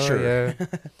he's like, "No, yeah."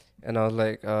 And I was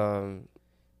like,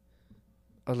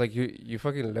 you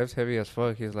fucking lift heavy as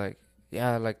fuck. He's like,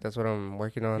 yeah, like that's what I'm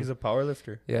working on. He's a power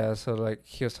lifter. Yeah, so like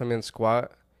he was telling me in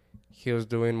squat, he was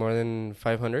doing more than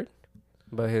 500,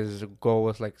 but his goal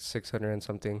was like 600 and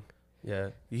something. Yeah.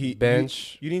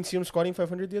 Bench. You didn't see him squatting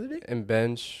 500 the other day? In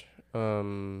bench, he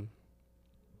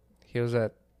was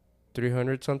at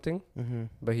 300 something,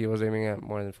 but he was aiming at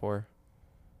more than 4.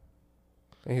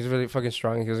 And he's really fucking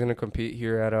strong. He was gonna compete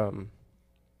here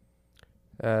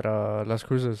at Las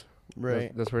Cruces.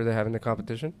 Right. That's where they're having the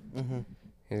competition.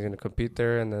 He's going to compete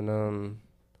there. And then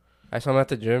I saw him at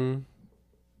the gym.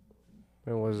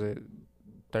 When was it?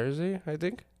 Thursday, I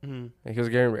think. And he was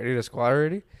getting ready to squat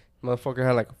already. Motherfucker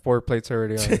had like 4 plates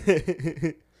already on.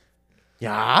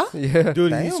 Yeah? Yeah.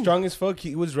 Dude, Damn. he's strong as fuck.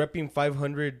 He was repping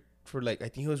 500 for like, I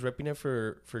think he was repping it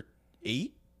for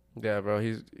 8. Yeah, bro.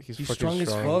 He's fucking strong as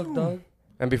fuck, dog.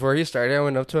 And before he started, I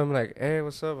went up to him like, "Hey,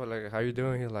 what's up?" I'm like, "How you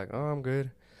doing?" He's like, "Oh, I'm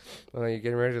good." I'm like, "You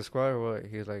getting ready to squat or what?"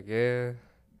 He's like, "Yeah."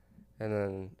 And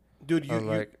then, dude, I'm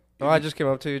like, "Oh, I just came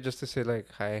up to you just to say like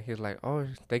hi." He's like, "Oh,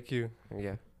 thank you." And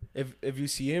yeah. If you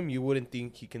see him, you wouldn't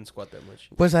think he can squat that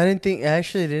much. But I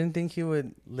actually didn't think he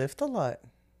would lift a lot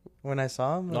when I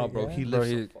saw him. No, like, bro, yeah. he lifts.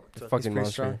 He's fucking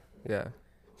monster. strong. Yeah.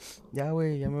 Yeah,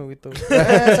 güey, ya me agüito.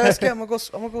 ¿Sabes qué? I'm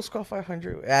gonna go squat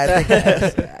 500.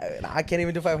 I can't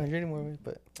even do 500 anymore,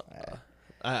 but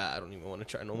I don't even want to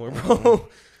try no more, bro.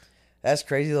 That's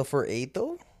crazy though for 8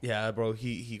 though. Yeah, bro,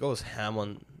 he goes ham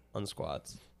on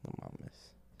squats. No mames.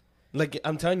 Like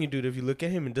I'm telling you, dude, if you look at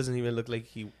him, it doesn't even look like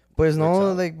he. Pues no,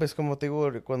 out. like pues como te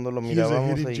digo, cuando lo He's a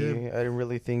mirábamos hidden ahí, gem. I didn't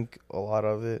really think a lot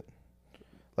of it.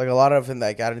 Like a lot of him,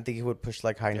 like I didn't think he would push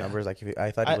like high numbers. Like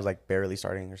I thought he was like barely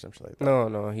starting or something like that.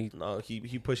 No,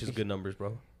 he pushes good numbers,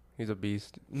 bro. he's a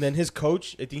beast. And then his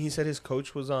coach, I think he said his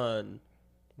coach was on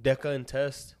Deca and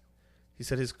Test. He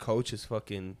said his coach is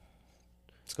fucking.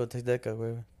 Let's go take that guy,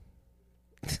 güey.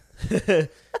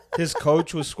 His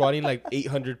coach was squatting like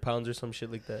 800 pounds or some shit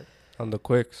like that. On the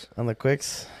quicks. On the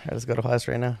quicks. Right, let's go to Haas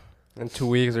right now. In 2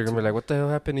 weeks, they're gonna be like, "What the hell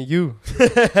happened to you?"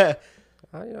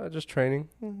 Just training.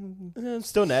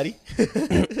 Still natty.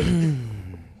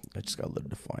 I just got a little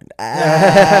defined.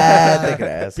 Take an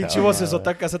ass. I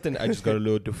just got a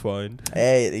little defined.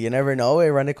 Hey, you never know. Hey,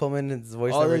 Randy Coleman's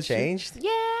voice All never this shit. changed.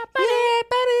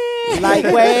 Buddy.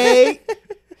 Lightweight.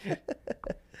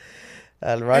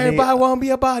 Everybody want to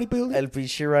be a bodybuilder. El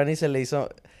pinche Ronnie se le hizo.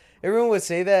 Everyone would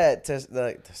say that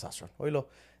testosterone. Oilo.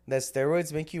 That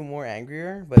steroids make you more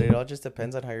angrier, but it all just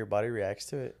depends on how your body reacts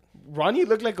to it. Ronnie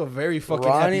looked like a very fucking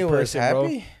Ronnie happy was person,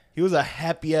 happy? bro. He was a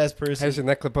happy ass Have person. you seen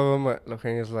that clip of him?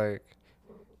 Eugenio's like,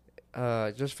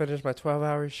 just finished my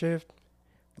 12-hour shift.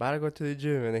 About to go to the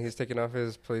gym. And then he's taking off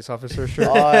his police officer shirt.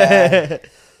 Oh,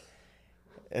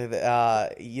 yeah.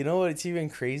 You know what's even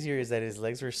crazier is that his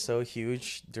legs were so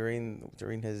huge during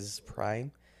his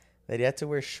prime that he had to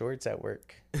wear shorts at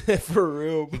work. For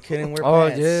real. He couldn't wear Oh,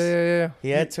 pants. yeah. He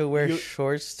had to wear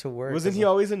shorts to work. Wasn't he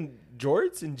always in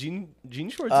jorts and jean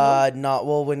shorts? No.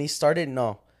 Well, when he started,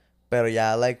 no. But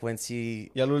yeah, like once he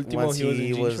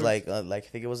was like I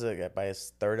think it was by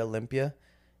his 3rd Olympia.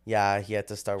 Yeah, he had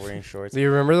to start wearing shorts. Do you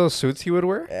remember those suits he would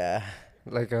wear? Yeah.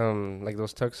 Like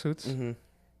those tuck suits? Mm-hmm.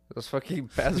 Those fucking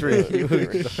pads were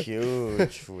huge.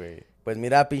 Huge, wait. But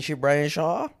mira, pinche Brian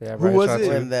Shaw. Yeah, Who was it?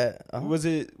 When that, Was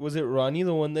it Ronnie,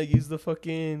 the one that used the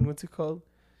fucking, what's it called?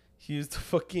 He used the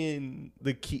fucking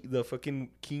fucking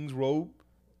king's robe.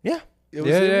 Yeah. It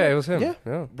was him. Yeah.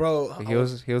 Yeah. Bro, He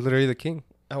was literally the king.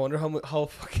 I wonder how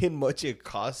fucking much it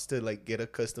costs to like get a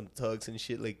custom tux and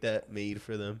shit like that made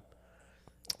for them.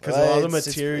 Because all the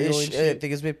material and shit. I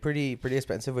think it's been pretty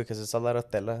expensive because it's a lot of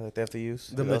tela that they have to use.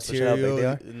 The material,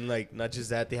 and like not just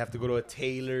that, they have to go to a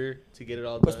tailor to get it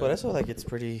all done. But eso, like, it's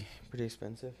pretty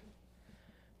expensive.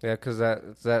 Yeah, because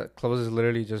that clothes is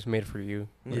literally just made for you.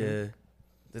 Mm-hmm. Yeah,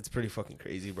 that's pretty fucking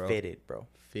crazy, bro. Fitted, bro.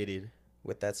 Fitted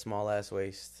with that small ass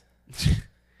waist.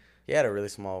 He had a really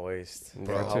small waist.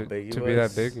 Bro, for how big he was. To be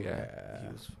that big,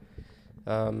 yeah.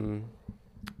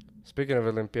 Speaking of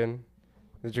Olympian,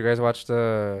 did you guys watch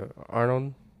the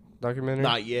Arnold documentary?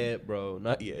 Not yet, bro.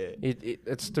 Not yet.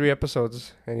 It's 3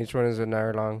 episodes, and each one is an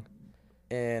hour long.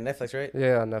 And Netflix, right?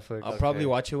 Yeah, on Netflix. I'll probably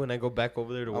watch it when I go back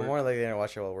over there to work. I'm more likely to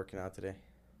watch it while working out today.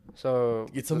 So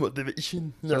get some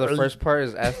motivation. So the first part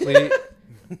is athlete,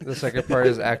 the second part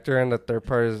is actor, and the third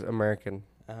part is American.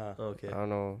 Okay. I don't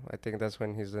know. I think that's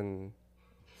when he's in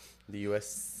the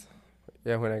U.S.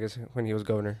 Yeah, when he was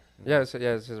governor. Yeah, it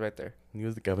says right there. He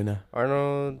was the governor.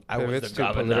 Arnold pivots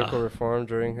to political reform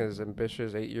during his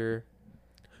ambitious 8-year.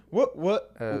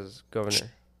 What as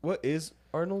governor? What is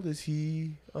Arnold? Is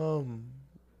he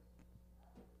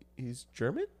he's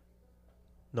German?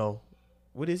 No.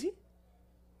 What is he?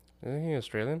 Isn't he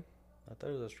Australian? I thought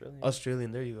he was Australian.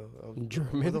 Australian, there you go.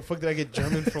 German? Where the fuck did I get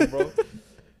German from, bro?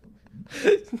 I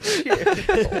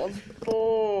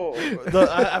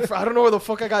don't know where the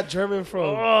fuck I got German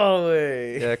from. Oh,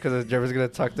 wait. Yeah, because the German's going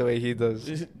to talk the way he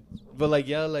does. But, like,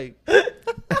 yeah, like...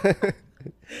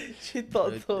 She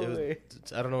thought so, way.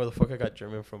 I don't know where the fuck I got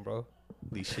German from, bro.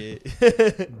 Holy shit.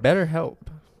 Better help.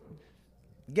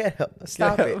 Get help.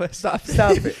 Stop it. Stop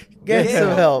it. Get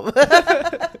some help.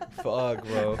 Fuck,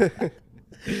 bro. Fuck,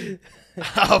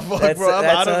 bro. I'm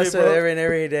out of it, bro.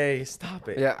 Every day. Stop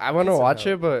it. Yeah, I want to watch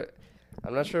it, but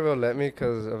I'm not sure if it'll let me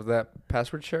because of that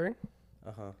password sharing.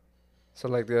 So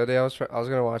like the other day, I was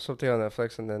gonna watch something on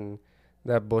Netflix, and then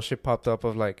that bullshit popped up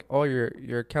of like, oh,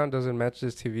 your account doesn't match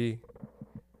this TV.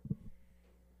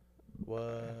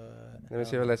 What? Let me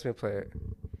see if it lets me play it.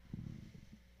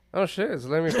 Oh shit, it's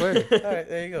letting me play. All right,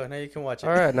 there you go. Now you can watch it.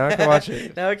 All right, now I can watch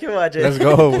it. Now I can watch it. Let's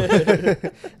go.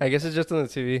 I guess it's just on the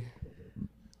TV.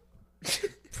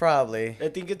 Probably. I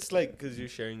think it's like because you're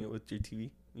sharing it with your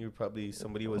TV.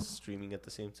 Somebody was streaming at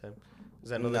the same time.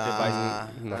 Because I know the device.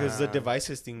 Because the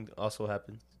devices thing also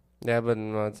happens. Yeah, but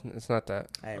no, it's not that.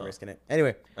 I ain't risking it.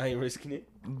 Anyway. I ain't risking it.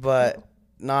 But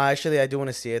no, actually, I do want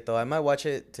to see it though. I might watch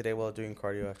it today while doing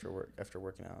cardio after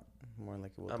working out. More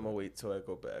like it will. I'm gonna wait till I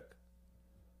go back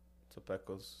to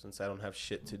Pecos since I don't have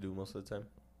shit to do most of the time.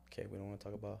 Okay, we don't want to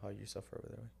talk about how you suffer over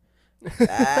there.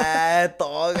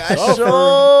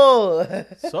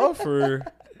 Suffer.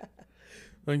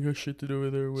 I ain't got shit to do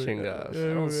over there. Chingas.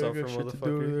 I don't suffer,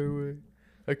 motherfucker.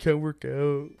 I can't work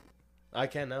out. I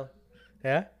can now.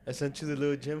 Yeah? I sent you the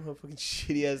little gym. How fucking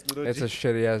shitty ass little gym. It's a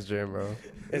shitty ass gym, bro.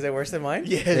 Is it worse than mine?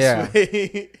 Yes. Yeah.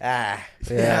 Wait.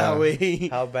 Yeah,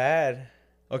 wait. How bad?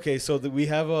 Okay, so we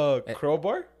have a curl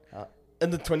bar.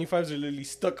 And the 25s are literally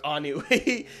stuck on it.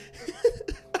 Wait.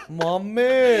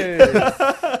 Mommy.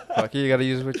 Fuck you gotta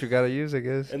use what you gotta use, I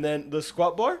guess. And then the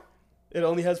squat bar, it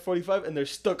only has 45, and they're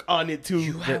stuck on it too.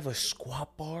 You have a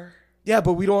squat bar? Yeah,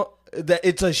 but we don't.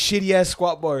 It's a shitty ass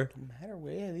squat bar. No matter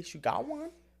where, at least you got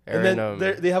one. And then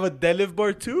they have a deadlift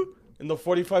bar too, and the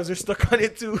 45s are stuck on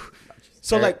it too.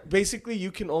 So like basically,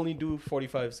 you can only do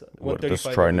 45s. We're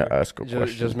just trying to ask a question.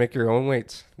 Just make your own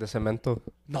weights. The cemento.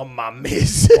 No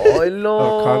mames. Oh no.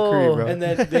 Of concrete, bro. And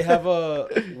then they have a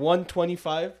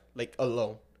 125 like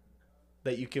alone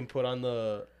that you can put on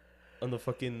the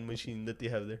fucking machine that they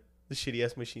have there. The shitty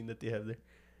ass machine that they have there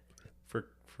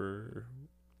for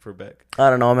back.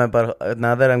 I don't know, man. But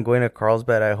now that I'm going to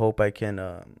Carlsbad, I hope I can.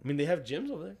 I mean, they have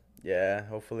gyms over there. Yeah,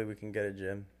 hopefully we can get a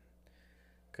gym.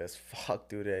 Cause fuck,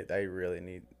 dude, I really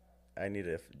need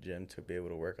a gym to be able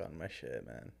to work on my shit,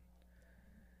 man.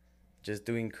 Just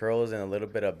doing curls and a little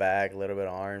bit of back, a little bit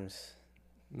of arms.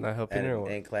 Not helping you.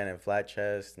 Incline and flat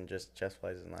chest and just chest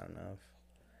flies is not enough.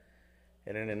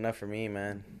 It ain't enough for me,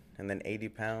 man. And then 80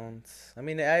 pounds. I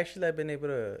mean, I've been able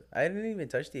to. I didn't even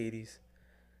touch the 80s.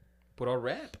 Put a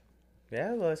rep.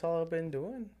 Yeah, well, that's all I've been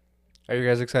doing. Are you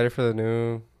guys excited for the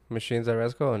new machines at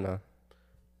Resco or no?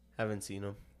 Haven't seen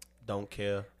them. Don't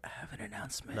care. I have an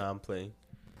announcement. Nah, I'm playing.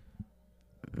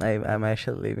 I'm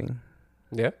actually leaving.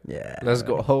 Yeah? Yeah. Let's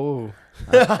go. Oh.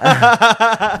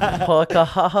 Fuck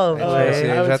off. I see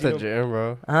you at the gym,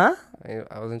 bro. Huh?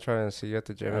 I wasn't trying to see you at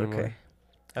the gym anymore.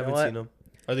 I haven't seen them.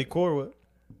 Are they cool or what?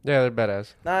 Yeah, they're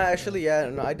badass. Nah, actually, yeah.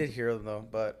 No, I did hear them, though.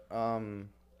 But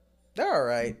they're all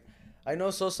right. I know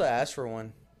Sosa asked for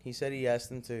one. He said he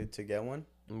asked him to get one.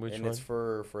 Which and one? It's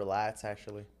for lats,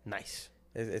 actually. Nice.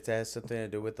 It has something to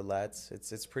do with the lats.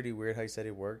 It's pretty weird how he said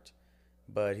it worked,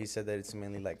 but he said that it's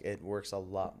mainly like it works a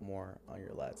lot more on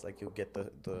your lats. Like you'll get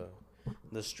the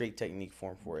straight technique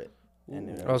form for it.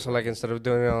 And also, like instead of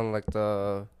doing it on like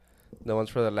the ones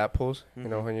for the lat pulls, you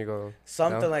know, when you go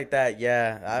something down? like that.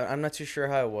 Yeah, I'm not too sure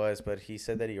how it was, but he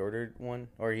said that he ordered one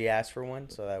or he asked for one,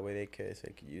 so that way they could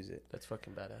use it. That's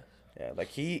fucking badass. Yeah, like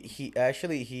he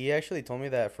actually told me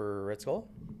that for Red Skull,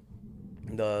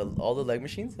 all the leg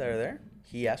machines that are there,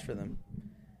 he asked for them.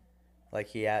 Like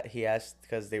he asked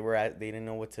because they didn't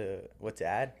know what to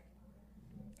add,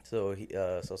 so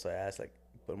I asked like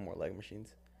put more leg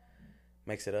machines,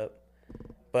 mix it up,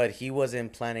 but he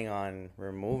wasn't planning on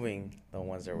removing the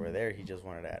ones that were there. He just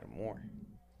wanted to add more,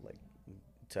 like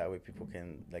so that way people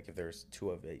can like if there's two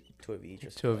of each or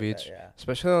two of like each, that, yeah.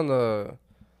 Especially on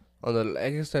the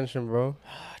leg extension, bro.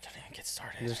 Don't even get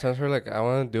started. There's times where like I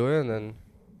want to do it, and then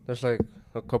there's like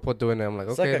a couple doing it. I'm like,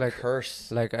 It's okay, like a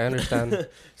curse. like I understand.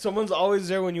 Someone's always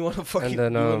there when you want to fucking.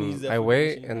 And then use that I fucking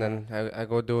wait, machine. and then I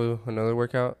go do another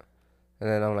workout, and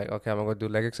then I'm like, okay, I'm gonna go do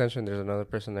leg extension. There's another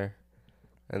person there,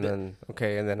 and then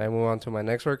I move on to my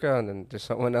next workout, and then there's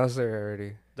someone else there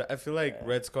already. I feel like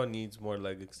Red Skull needs more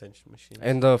leg extension machines.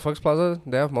 And the Fox Plaza,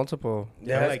 they have multiple.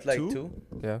 They have like like two? two.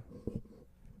 Yeah.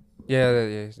 Yeah,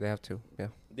 they have two. Yeah.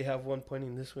 They have one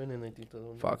pointing this way, and I think the other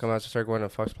one. Fuck, I'm gonna have to start going to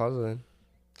Fox Plaza then.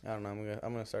 I don't know.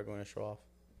 I'm gonna start going to show off.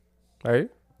 Are you?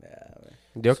 Yeah.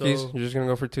 Man. Yokies, So- you're just gonna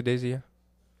go for 2 days, yeah?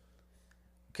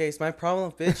 Okay, it's my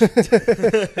problem, bitch.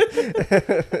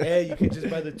 Hey, you could just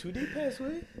buy the 2-day pass,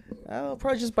 way. I'll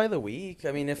probably just buy the week.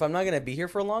 I mean, if I'm not gonna be here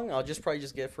for long, I'll just probably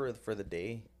just get for the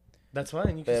day. That's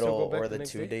fine. You can still go back Or the the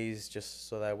next 2 day. days, just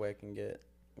so that way I can get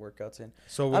workouts in.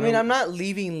 So I mean, I'm not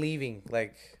leaving.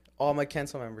 Like, oh, I'm gonna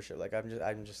cancel membership. Like,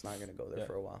 I'm just not gonna go there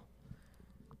for a while.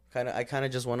 I kind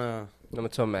of just wanna. I'm gonna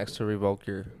tell Max to revoke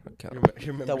your account.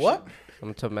 Your The what? I'm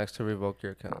gonna tell Max to revoke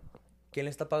your account. ¿Quién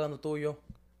le está pagando tú o yo?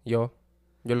 Yo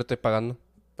le estoy pagando.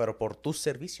 Pero por tus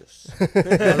servicios.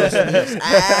 No los míos.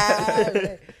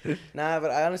 Nah,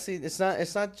 but I honestly, it's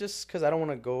not just because I don't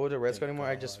want to go to Red Skull anymore.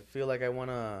 I just feel like I want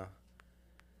to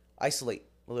isolate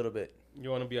a little bit. You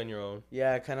want to be on your own.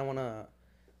 Yeah, I kind of want to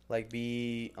like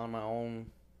be on my own,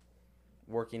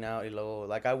 working out. Y luego,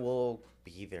 like I will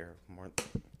be there more.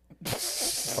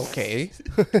 Okay.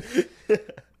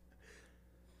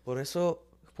 Por eso,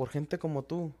 por gente como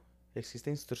tú,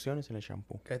 existen instrucciones en el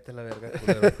shampoo. Cállate la verga,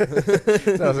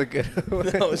 That was a good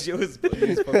one. No, she was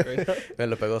funny as fuck right now. Me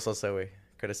lo pegó Sosa, güey.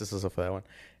 Gracias Sosa for that one.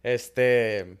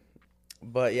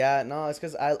 But yeah, no, it's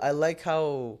because I like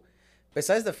how,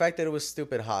 besides the fact that it was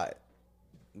stupid hot,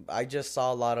 I just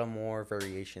saw a lot of more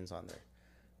variations on there.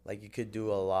 Like you could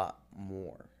do a lot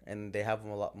more, and they have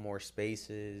a lot more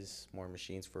spaces, more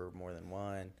machines for more than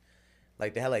one.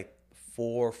 Like they had like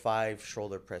 4 or 5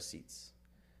 shoulder press seats,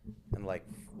 and like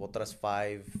otras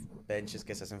 5 benches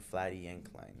que se hacen flat y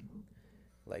incline.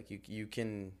 Like you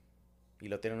can, y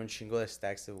lo tienen un chingo de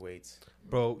stacks of weights.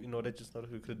 Bro, you know what I just thought?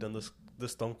 Who could have done the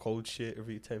Stone Cold shit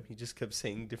every time? He just kept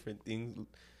saying different things.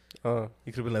 You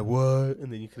could have been like, what?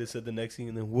 And then you could have said the next thing,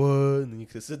 and then what? And then you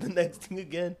could have said the next thing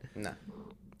again. Nah.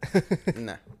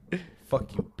 Nah.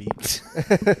 Fuck you, beats.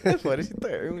 Are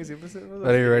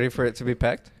you ready for it to be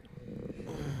packed?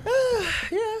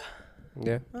 Yeah.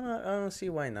 Yeah. I don't see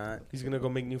why not. He's gonna go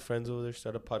make new friends over there,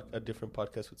 start a different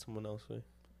podcast with someone else, right?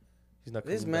 He's not.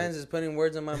 This coming man's back. is putting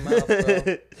words in my mouth, bro.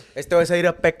 Va a ir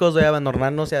a Pecos, güey, a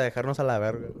abandonarnos y a dejarnos a la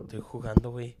verga. Estoy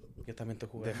jugando, güey. Yo también estoy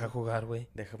jugando. Deja jugar, güey.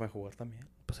 Déjame jugar también.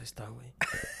 Pues ahí está, güey.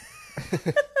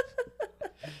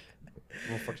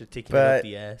 Motherfucker taking But- it up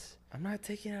the ass. I'm not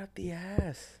taking it up the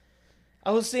ass.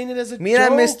 I was saying it as a Mira,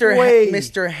 joke,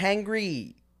 Mr.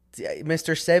 Hangry.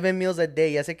 Mr. 7 meals a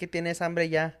day. Ya sé que tienes hambre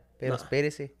ya. Pero No.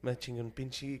 espérese. Me chingué un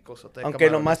pinche cosota de Aunque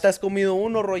camarones. nomás te has comido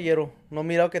uno, rollero. No he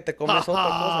mirado que te comes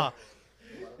otra cosa.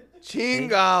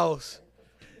 Chingaos.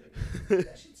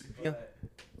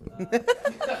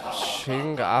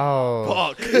 Chingao.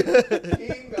 Fuck.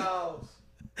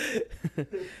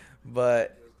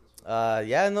 But,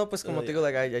 yeah, no, pues como Yeah. te digo,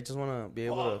 like, I just want to be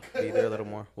able to be there a little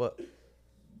more. What?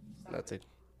 That's it.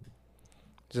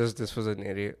 Just this was an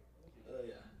idiot.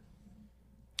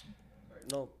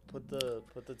 No, put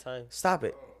the time Stop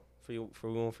it. for you.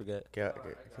 We won't forget. Okay.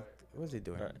 What is he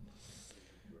doing? Alright.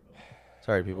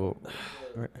 Sorry, people.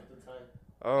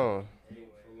 Oh.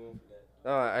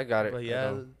 No, I got it. But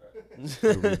yeah,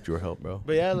 I need your help, bro.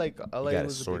 but yeah, like all I gotta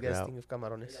was a sort big it ass out. thing of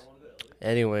camarones.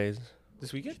 Anyways.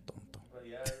 This weekend?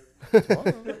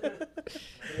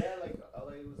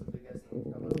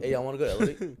 Hey, y'all want to go to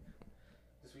LA?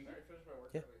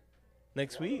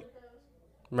 Next week?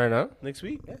 Right now? Next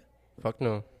week? Fuck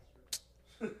no.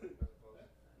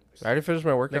 I already finished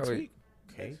my workout. Next week.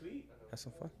 Okay. That's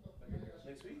some fun.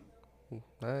 Next week.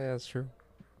 Yeah, that's true.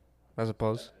 I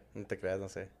suppose. No te creas, no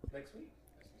sé. Next week.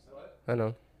 I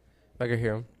know. I can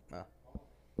hear him. No,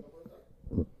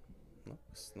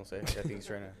 no sé. I think he's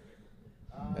trying to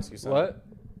ask you something. What?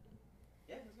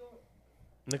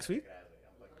 Next week.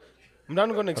 I'm down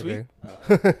to go next week.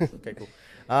 Okay, cool.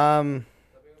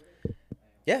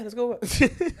 Yeah, let's go.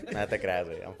 Nah, te creas,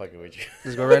 güey. I'm fucking with you.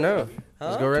 Let's go right now. Huh?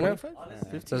 Let's go right now.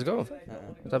 25? Let's go.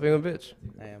 Stop being a bitch.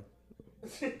 I am.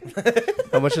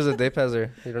 How much is a day pass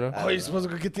there? You don't know? Oh, you're supposed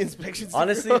to go get the inspection sticker?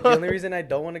 Honestly, the only reason I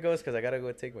don't want to go is because I gotta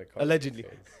go take my car. Allegedly.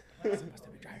 I'm supposed to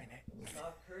be driving it.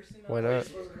 Why not?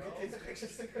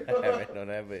 I don't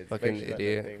have it. Fucking Inspection on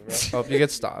idiot. that thing, bro. Hope you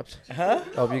get stopped. Huh?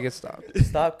 Hope you get stopped.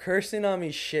 Stop cursing on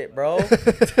me, shit, bro.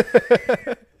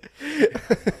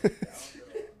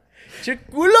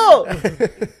 Chiculo.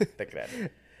 Te creas.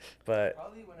 But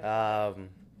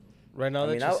Right now I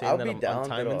that mean, you're saying I'll that be I'm down on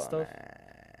time pero, and stuff.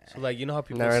 So like, you know how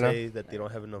people Not right say that they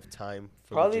don't have enough time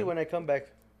for probably the gym? when I come back.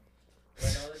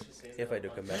 If I do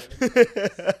come back.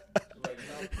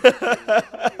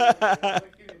 I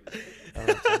don't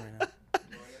have time right now.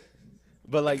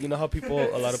 But like, you know how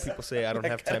a lot of people say I don't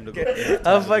have time to go.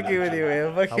 I'm fucking with you, man.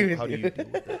 I'm fucking with How do you. you deal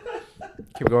with that?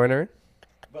 Keep going, Aaron.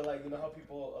 But like, you know how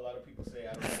a lot of people say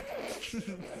I don't have time.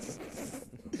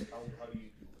 How do you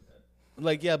deal with that?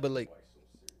 Like, yeah, but like,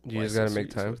 You why just so gotta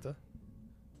make serious time. with that?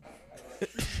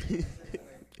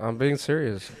 I'm being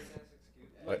serious.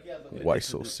 Why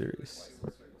so serious?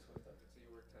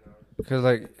 Because,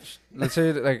 like, let's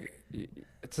say, like,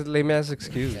 it's a lame ass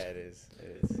excuse. Yeah, it is.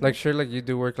 It is. Like, sure, like, you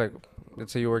do work, like,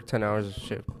 let's say you work 10 hours of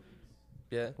shift.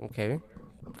 Yeah, Okay.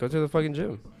 Go to the fucking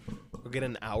gym. we'll get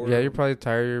an hour. Yeah, you're probably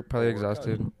tired. You're probably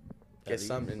exhausted. Get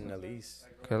something at least.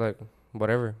 Okay, like,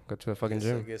 whatever. Go to the fucking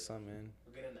gym. Get some, man.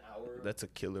 That's a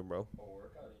killer, bro.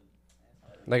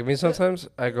 Like, me, sometimes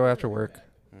I go after work.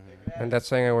 And that's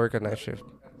saying I work a night shift.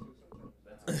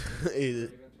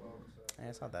 It's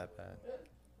not that bad.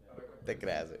 Te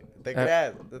creas, güey. Te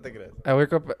creas. No te creas. I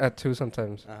wake up at 2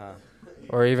 sometimes. Uh-huh.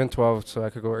 Or even 12, so I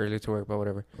could go early to work, but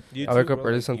whatever. I wake up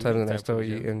early sometimes and I still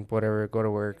eat and whatever, go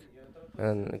to work,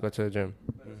 and go to the gym.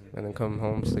 And then come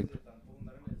home, sleep.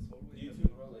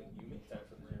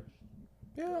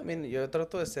 Yeah, I mean, yo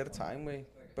trato de hacer time, güey.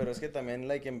 Pero es que también,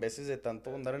 like, en veces de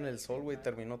tanto andar en el sol, güey,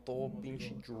 termino todo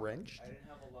pinche drenched.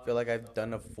 Feel like I've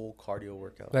done a full cardio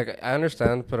workout. Like, I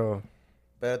understand, pero...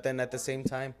 But then at the same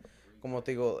time, como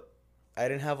te digo, I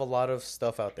didn't have a lot of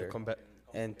stuff out there. Come back.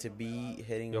 And to be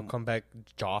hitting You'll come back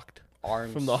jocked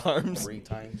arms from the arms 3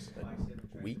 times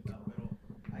a week,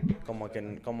 como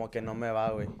que no me va,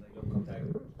 güey.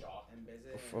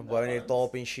 Voy a venir todo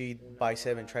pinche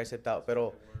bicep and tricep out.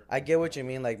 Pero I get what you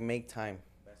mean, like, make time.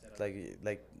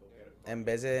 Like, en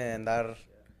vez de andar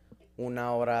 1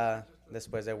 hora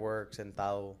después de work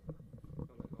sentado,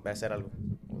 voy a hacer algo.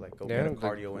 Like, go get a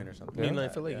cardio in or something. I mean, I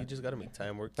feel like you just gotta make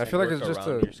time work. I feel like it's just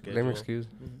a around your schedule. lame excuse.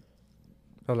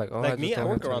 I'm like, oh, Like me, I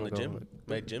work around the go. gym,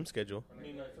 my gym schedule.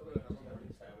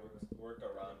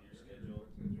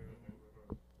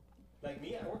 Like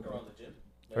me, I work around the gym,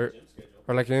 my gym schedule.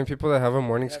 Or like even people that have a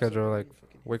morning schedule, like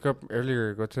wake up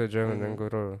earlier, go to the gym, and then go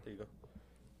to There you go.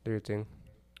 do your thing.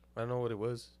 I don't know what it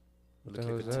was. What It the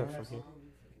hell looked is like a that? tip from here.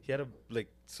 He had like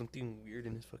something weird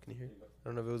in his fucking hair. I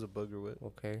don't know if it was a bug or what.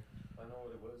 Okay. I don't know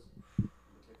what it was.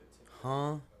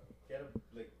 Huh? He had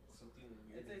like something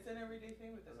weird. It's an everyday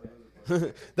thing with this guy.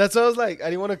 That's why I was like, I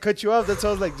didn't want to cut you off. That's why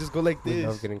I was like, just go like I this.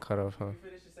 love getting cut off, huh?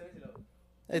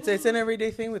 It's an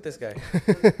everyday thing with this guy.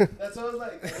 That's why I was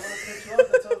like, I don't want to cut you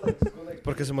off. That's why I was like, just go like.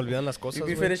 Porque se me olvidan las cosas. You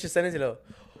güey. finish your sentence, you know,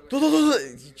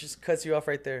 he just cuts you off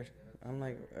right there. I'm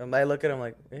like, I look at him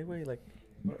like, hey, wait, like,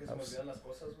 Porque se me olvidan las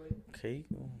cosas, güey. okay.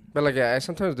 But like, yeah, I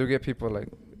sometimes do get people like,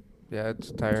 yeah,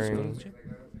 it's tiring.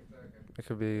 It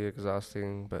could be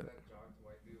exhausting, but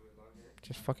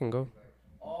just fucking go.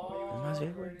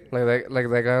 Like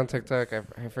that guy on TikTok,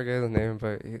 I forget his name,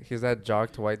 but he's that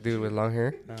jocked white dude with long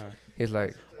hair. He's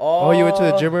like, oh, you went to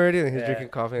the gym already? And he's drinking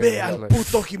coffee. And Ve he's al like,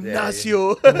 puto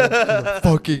gimnasio.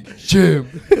 fucking gym.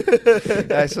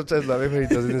 I sometimes love it when he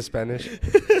does it in Spanish.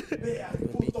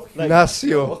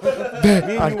 Gimnasio.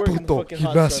 Ve al puto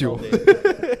gimnasio.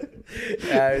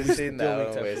 Yeah, I've seen that Still one,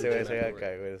 make güey. time Ese for güey the se gym.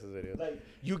 cae, güey, esos videos. Like,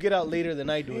 you get out later than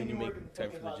I do and you make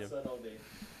time for the gym.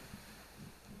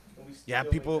 Yeah,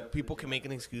 people can make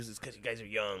an excuse. It's because you guys are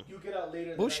young. You get out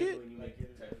later bullshit.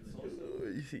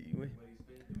 You see, güey.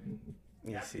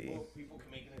 You see. People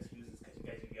can make an excuse. It's because you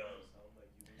guys are young.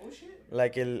 Bullshit.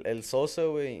 Like, el Sosa,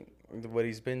 güey, what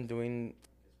he's been doing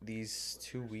these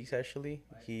 2 weeks, actually,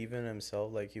 he even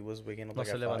himself, like, he was waking up No like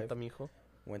se at levanta, 5. mijo.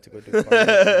 Went to go do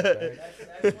cardio.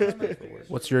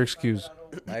 What's your excuse?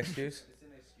 My excuse?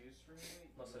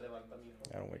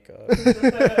 I don't wake up.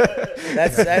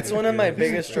 That's one of my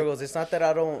biggest struggles. It's not that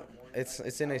I don't.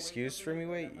 It's an excuse for me,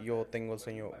 güey. Yo tengo el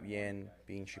sueño bien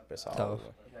pinche pesado.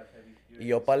 Y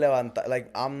yo para levantar, like,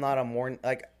 I'm not a morning,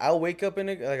 like, I'll wake up in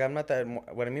it, like, I'm not that,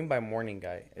 what I mean by morning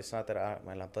guy, it's not that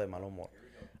me levanto de mal humor.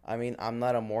 I mean, I'm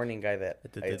not a morning guy that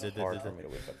it's hard for me to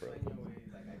wake up early.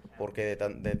 Porque de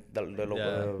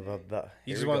lo...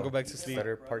 You just want to go back to sleep.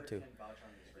 Part 2.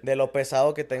 De lo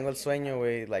pesado que tengo el sueño,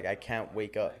 güey, like, I can't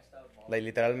wake up. Like,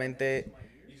 literalmente,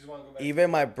 even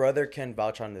my brother can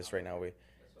vouch on this right now, güey.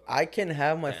 I can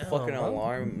have my fucking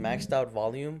alarm maxed out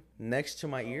volume next to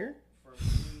my ear.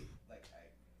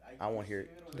 I won't hear it.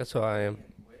 That's how I am.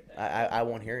 I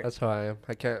won't hear it. That's how I am.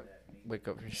 I can't wake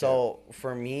up. So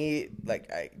for me, like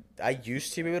I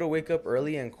used to be able to wake up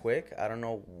early and quick. I don't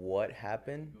know what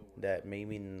happened that made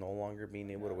me no longer being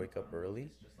able to wake up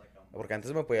early. Porque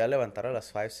antes me podía levantar a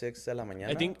las 5, 6 de la mañana.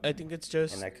 I think it's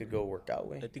just. And I could go work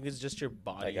out. I think it's just your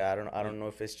body. Like I don't know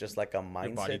if it's just like a mindset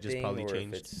your body just thing probably or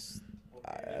changed. if it's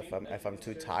if I'm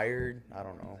too tired. I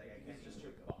don't know.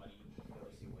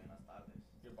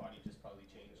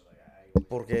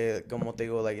 Porque, como te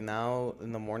digo, like, now,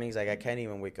 in the mornings, like, I can't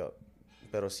even wake up.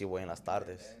 Pero sí voy en las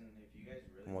tardes.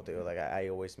 Como te digo, like, I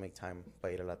always make time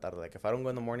para ir a la tarde. Like, if I don't go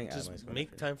in the morning, just I always go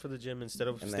make time for the gym instead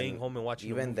of and staying home and watching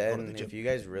even a movie. then, if you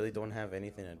guys really don't have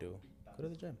anything to do, go to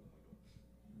the gym.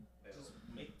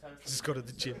 Just go to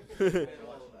the gym.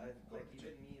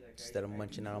 Instead of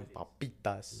munching out on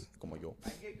papitas, como yo.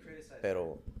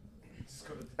 Pero,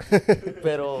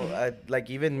 like,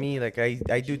 even me, like, I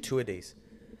do 2-a-days.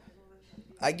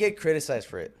 I get criticized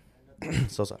for it.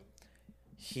 Sosa.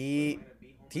 He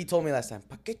told me last time,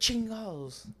 ¿pa qué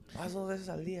chingados? Vas 2 veces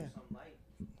al día.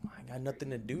 I got nothing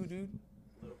to do, dude.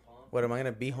 What, am I going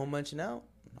to be home munching out?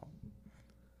 No.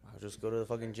 I'll just go to the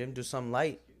fucking gym, do something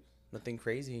light. Nothing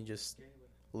crazy, just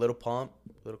a little pump,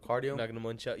 a little cardio. I'm not going to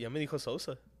munch out. Ya me dijo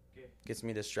Sosa. Gets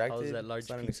me distracted. How's that large it's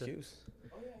not pizza? an excuse.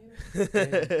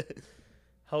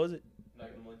 How is it?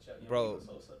 Bro,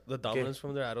 the Domino's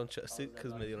from there, I don't trust it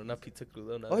because me dieron una pizza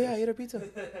cruda. Oh, yeah, I ate a pizza.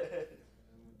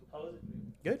 How is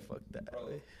it? Good. Fuck that, bro.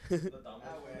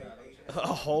 A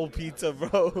whole pizza,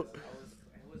 bro.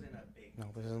 No,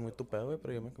 pues es muy tu pedo, güey,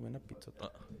 pero yo me comí una pizza.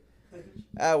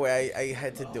 Güey, I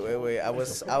had to do it, güey.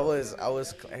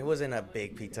 It wasn't a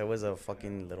big pizza. It was a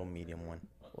fucking little medium one.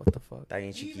 What the fuck? Está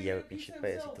bien chiquilla, güey, pinches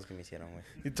pedacitos que me hicieron, güey.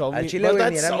 You told Al me, chile, güey,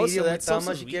 ni era salsa, medium, güey. that's Estaba más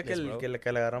salsa's chiquilla weakness, bro. que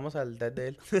le agarramos al dad de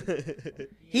él.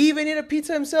 He even ate a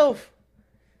pizza himself.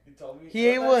 You told me, He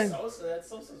ate one. That's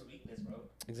salsa's weakness, bro.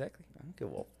 Exactly. I don't give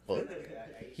a fuck.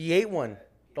 He ate one.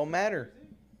 Don't matter.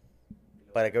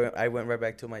 But I went right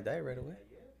back to my diet right away.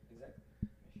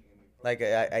 Like,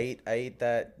 I ate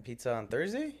that pizza on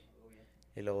Thursday.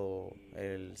 Y luego,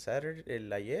 el Saturday,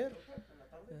 el ayer,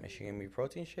 me chingué mi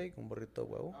protein shake, un burrito de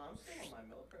huevo.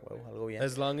 Huevo, algo bien.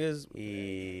 As long as,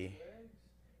 Y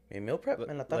mi meal prep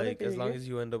en la tarde. like, as long as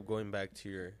you end up going back to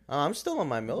your... I'm still on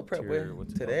my meal prep, your- güey.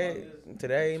 what's it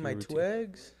Today I ate my routine. 2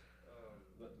 eggs.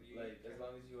 Like, as long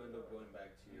as you end up going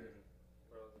back to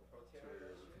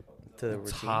To the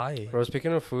routine. Thai. Bro,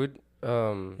 speaking of food,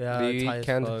 Yeah, do you Thai eat as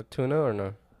canned fuck. tuna or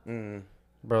no?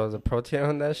 Bro, the protein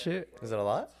on that shit, Is it a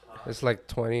lot? it's like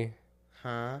 20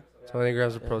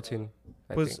 grams of protein.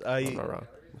 I Pues think. I- I'm not wrong.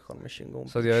 Mejor me chingo un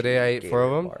So the other day I ate 4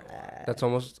 of them. Gatorade. That's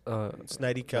almost It's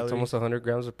 90 calories. that's almost 100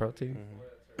 grams of protein.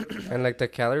 And like the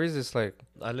calories, it's like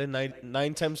I let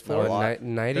 9 times 4. No, what, lot.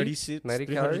 90 36, 90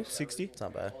 calories. 360. It's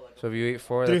not bad. So if you eat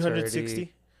 4, that's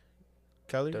 360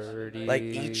 calories. 30, Like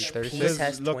each 36. piece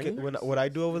has Look, 20? what I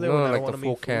do over there No, when I like don't want the to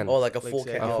full make food, can. Oh, like a like full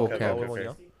say, can. a Oh, full okay, can. okay,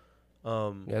 okay.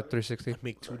 Yeah, 360.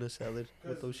 make tuna salad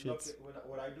with those shits.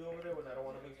 What I do over there when I don't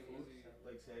want to make food,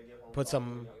 like say I get home, Put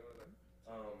some.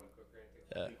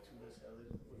 Yeah.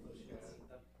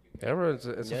 Yeah, bro, it's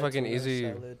a Yeah, fucking tuna easy.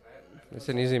 salad. It's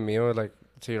an easy meal. Like,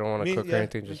 so you don't want to cook or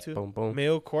anything. me Just too. boom, boom.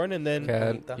 Mayo, corn, and then You can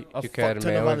add, Bonita. a you fuck can add ton of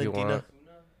mayo if you Valentina.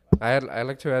 want. I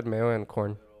like to add mayo and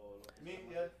corn.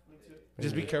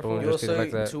 Just be And careful. boom, You just eat it also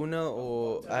like that. tuna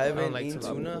or I haven't like eaten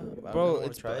tilapia. tuna. Bro, I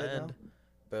it's try it now. bland.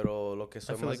 Pero lo que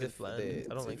soy feel más like it's de- bland. de-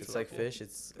 I don't like it's like tilapia. fish.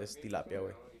 It's tilapia,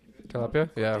 güey. Tilapia?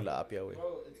 Yeah. Tilapia, güey.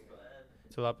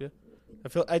 Tilapia.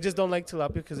 I just don't like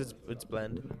tilapia because it's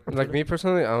bland. Like me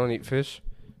personally, I don't eat fish.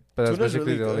 But that's Tuna's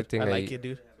basically really the only good. thing I I like eat. it,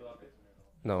 dude.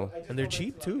 No. And they're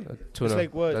cheap too. Tuna.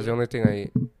 like what? That's the only thing I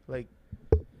eat. Like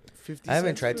 50 I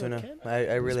haven't cents tried for a tuna. can?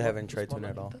 I really Small- haven't tried small tuna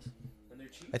at all. bonitas?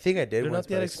 I think I did They're once, not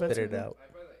that but I spit expensive, it though. out.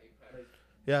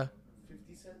 Yeah.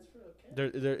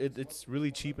 It's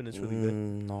really cheap and it's really good.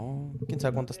 No. ¿Quién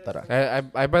sabe cuánto estará?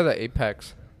 I buy the 8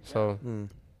 packs. So Mm.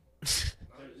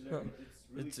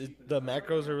 The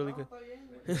macros are really good.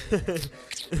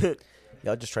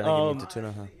 Y'all just trying to get me to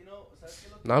tuna, huh?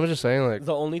 No, I'm just saying, like,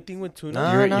 The only thing with tuna.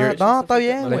 No, You're- no, you're- no, está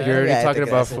bien, like güey. you're already Yeah, I talking think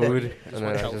about that's it. food, and then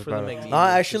I watch out just for the brought it. magnesium. No,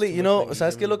 actually, It's you too know, much magnesium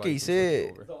 ¿sabes qué es in lo your que body, hice?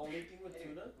 it's over.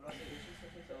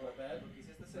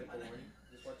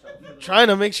 Trying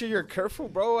to make sure you're careful,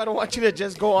 bro. I don't want you to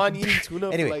just go on eating tuna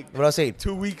Anyway, for like what I was saying.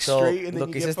 2 weeks So, straight and then lo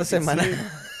you que get hice esta fucking semana. sick.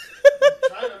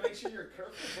 Trying to make sure you're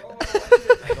careful, bro.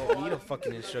 I don't need a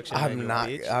fucking instruction manual,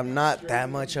 bitch. I'm not that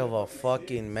much of a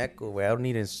fucking meco, güey. I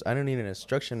don't need an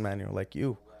instruction manual like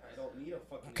you.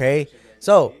 Okay,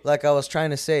 so like I was trying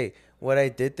to say, what I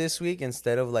did this week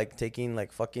instead of like taking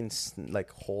like fucking like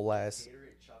whole ass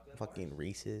fucking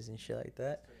Reese's and shit like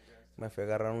that, me fui a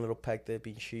agarrar un little pack de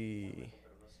pinche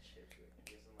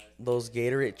those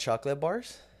Gatorade chocolate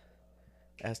bars.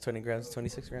 It has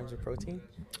 26 grams of protein.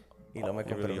 Y luego me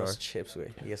compré really unos are. chips,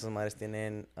 güey. Y esas madres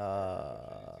tienen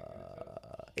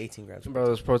 18 grams. of Bro,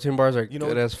 those protein bars are You know-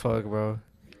 good as fuck, bro.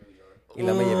 Y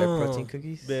luego me llevé protein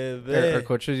cookies. Our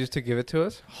coaches used to give it to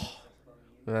us.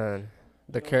 Man,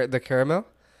 the caramel,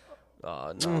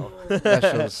 Oh, no. that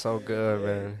shit was so good,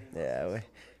 man. Yeah, güey.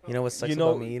 You know what sucks You know-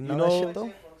 about me eating you all know- that shit,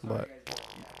 though? But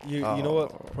You know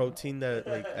what protein that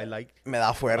like I like? Me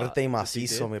da fuerte y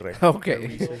macizo, mi rey. okay,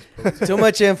 Reese's protein. Too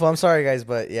much info. I'm sorry, guys,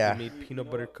 but They yeah. made peanut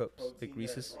butter cups, like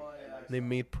Reese's. They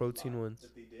made protein ones.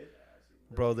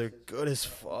 Bro, they're good as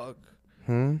fuck.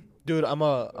 Dude, I'm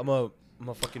a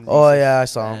fucking Reese's Oh, yeah, I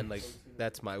saw fan. them. Like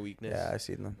that's my weakness. Yeah, I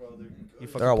see them. You They're at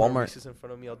fucking put Walmart. Reese's in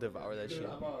front of me, I'll devour that shit.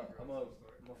 I'm a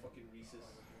fucking Reese's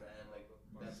fan. Like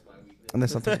that's my weakness. And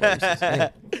there's something about Reese's.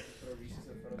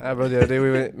 Anyway. bro. The other day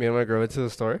me and my girl went to the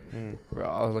store. Mm. Bro,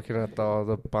 I was looking at all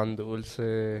the pan dulce,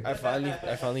 I finally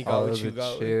got all what of you the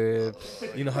got. chips,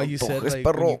 You know how you said Antojes, like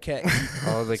when perro. you can't eat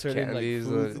all the certain candies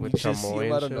like, foods and with you just see chamoy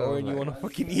them out and of shit. nowhere I'm and you like, want to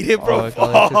fucking eat it, bro. oh, like, all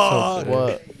that shit's so Fuck. good.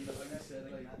 What?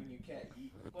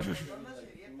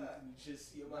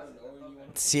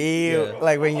 Sí, Yeah.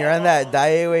 like when you're on that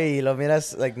diet, güey, y lo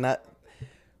miras, like, not...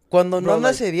 Cuando Bro, no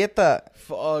andas like- a dieta,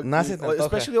 Fuck, Nah, se dude. te antoja.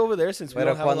 Especially over there since we Pero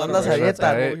don't have a cuando lot of andas a restaurants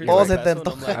dieta, over here, todo like se te Paso, and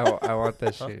I'm antoja. I want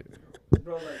that shit.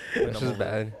 Bro, like, This is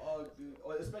bad.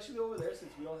 especially over there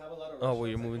since we don't have a lot of. Oh, well,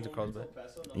 you're moving to Carlsbad.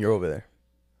 You're over there.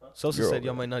 Sosa You're said over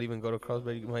y'all might not even go to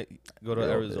Carlsbad. You might go to You're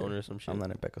over Arizona there. or some shit. I'm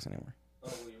not in Pecos anymore.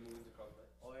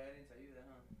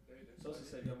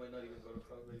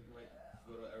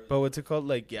 But what's it called?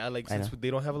 Like, yeah, like I since know. they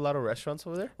don't have a lot of restaurants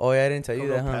over there. Oh, yeah, I didn't tell you Come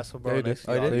that, to huh? Paso, bro, Yeah, you next did.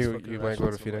 to Oh, you all did? these You fucking might go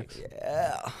to restaurants, I'm Phoenix. like,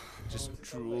 Yeah. just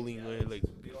drooling, like,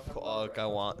 fuck, I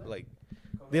want, like,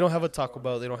 they don't have a Taco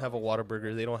Bell, they don't have a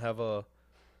Whataburger, they don't have a.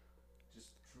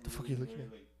 The fuck are you looking at?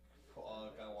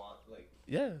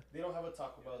 Yeah. They don't have a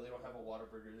Taco Bell, they don't have a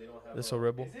Whataburger, they don't have. It's a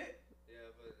Rebel. Is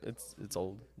it? It's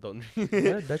old. Don't.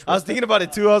 I was thinking about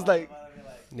it too. I was like,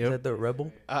 Is that the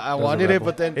Rebel? I a wanted it, Rebel.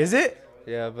 but then. Is it?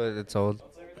 Yeah, but it's old.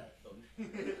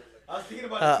 I was thinking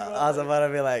about I was about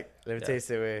to be like, let me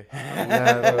taste it, güey.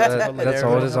 Nah, bro, that's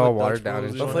old. It's all watered down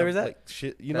and What shit. flavor is that? Like,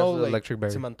 shit, you That's know, the like electric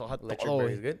berry. se me antoja Electric todo,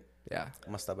 berry is güey. good? Yeah, I'm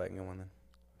gonna stop by and get one then.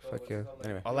 fuck yeah.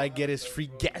 Anyway. All I get is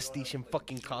free gas station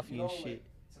fucking coffee and shit.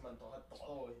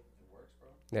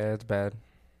 Yeah, it's bad.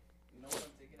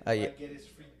 Yeah. get is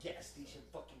free gas station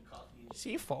fucking coffee.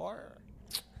 See far.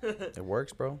 It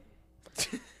works, bro.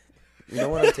 You know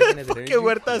what I'm taking as an energy? Fucking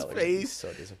Huerta's Y'all are gonna be face.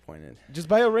 So disappointed. Just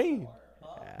buy a rain.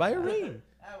 Yeah. Buy a rain.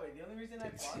 The only reason I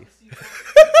bought See.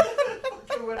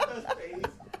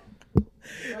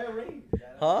 Buy a rain.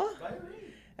 Huh? Buy a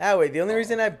rain. Ah, wait. The only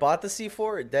reason I bought the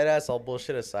C4, dead ass, all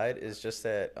bullshit aside, is just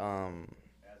that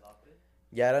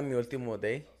ya era mi último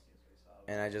day,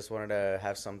 and I just wanted to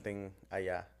have something.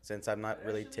 Yeah, since I'm not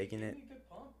really taking it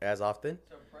as often,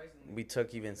 we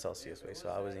took even Celsius way, so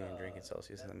I wasn't even drinking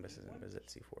Celsius and this is at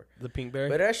C4. The pink berry.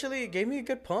 But it actually gave me a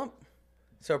good pump,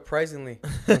 surprisingly.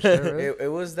 Really?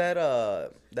 It was that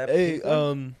that. Hey, pink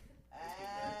one.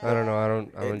 I don't know. I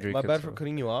don't drink my it. bad so. for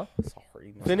cutting you off.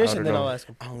 Sorry, man. Finish I and don't then know. I'll ask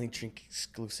him. I only drink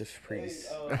exclusive Prees.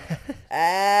 My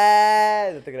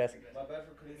No te creas. bad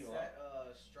for cutting you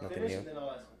off. Nothing new. then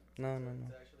I'll ask him. No.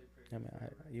 Yeah,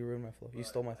 man, you ruined my flow. You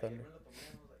stole my thunder.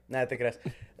 Nah, te creas.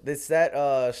 It's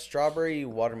that strawberry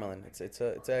watermelon.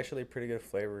 It's actually a pretty good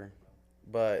flavor.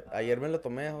 But ayer me lo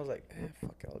tomé. I was like,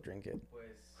 fuck it, I'll drink it.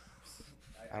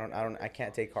 I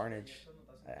can't take Carnage.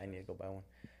 I need to go buy one.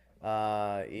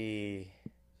 Y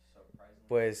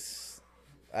pues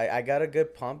I got a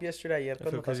good pump yesterday. Ayer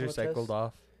cuando Because pasé you're los cycled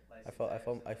tests.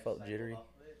 off. I felt jittery.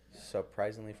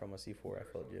 Surprisingly, from a C4, I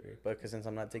felt jittery. But because since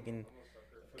I'm not taking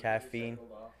caffeine,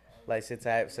 like since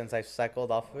I've cycled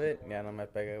off of it, yeah, no me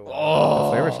pega. The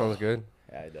flavor sounds good.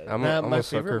 Yeah, it does. I'm Nah, a my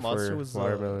sucker favorite monster for was,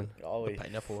 watermelon. Always.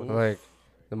 pineapple Like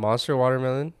the monster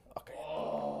watermelon. Okay.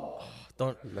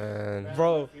 Man.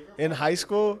 Bro, in high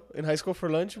school for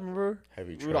lunch, remember? Have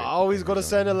you We would tried always go to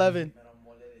 7-Eleven.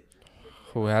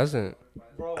 Who hasn't?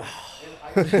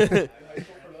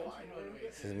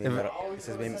 This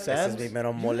is me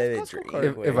mero mole de drink.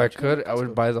 If I could, I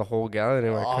would buy the whole gallon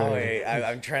if I Oh, could. wait,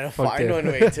 I'm trying to Fuck find it. one.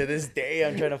 Wait, to this day,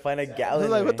 I'm trying to find a I gallon.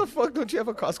 was like, what wait. the fuck? Don't you have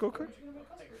a Costco card?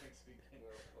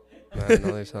 Man, I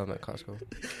know they sell them at Costco.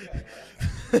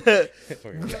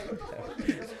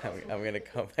 I'm gonna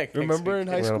come back. Remember in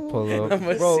high I'm gonna school? pull up. I'm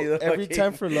gonna see Bro, the every fucking-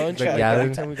 time for lunch, The like, gallon.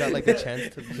 every time we got like a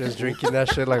chance to Just drinking that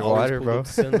shit like always water, pull bro. up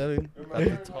to 7-Eleven, got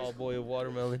the tall boy of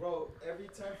watermelon. Bro, every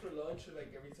time for lunch, or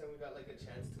like every time we got like a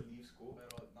chance to leave school,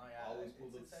 always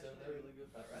pulled up to 7-Eleven,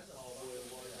 got the tall boy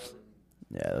of watermelon.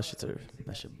 Yeah,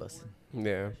 that shit busted.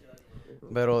 Yeah.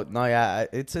 But no, yeah,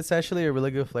 it's actually a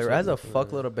really good flavor. It has a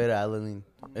fuckload of beta alanine.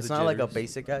 It's The not like a jitters.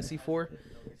 basic C4. It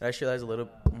actually has a little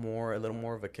more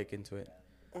of a kick into it.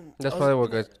 That's probably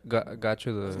what got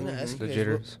you gonna ask the you guys,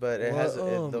 jitters. But it What, has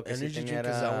lo que sí energy tenía drink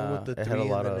is that one with the it had a 3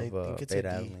 lot and of then I think it's a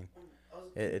beta D.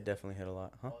 alanine. It definitely hit a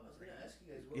lot, huh?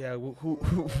 Yeah,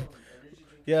 who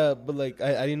yeah, but like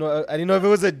I didn't know if it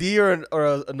was a D or an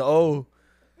O.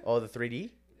 Oh, the 3D?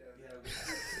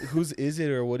 Whose is it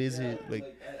or what is it? Like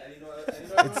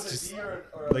it's just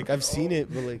like I've seen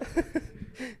it, but like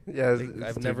Yeah,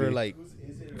 I've never like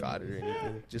got it or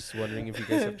anything. Just wondering if you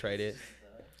guys have tried it.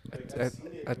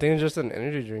 I think it's just an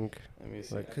energy drink. Let me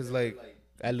see. Like, cause like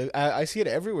I see it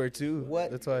everywhere too.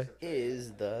 What? That's why.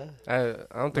 Is the I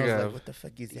don't think I have. What the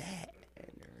fuck is that?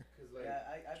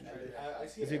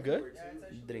 Is it good?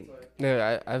 drink?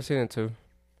 Yeah, I've seen it too.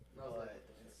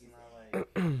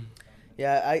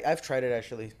 Yeah, I've tried it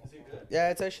actually. Yeah,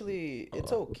 it's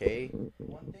okay,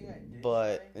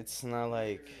 but it's not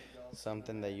like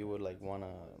something that you would like wanna.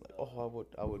 Like, oh,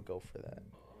 I would go for that.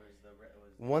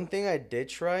 One thing I did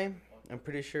try, I'm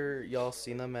pretty sure y'all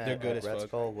seen them They're at good as Red fuck.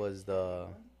 Skull. Was the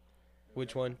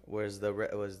Which one?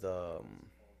 the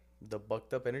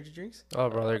bucked up energy drinks? Oh,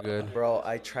 bro, they're good. Bro,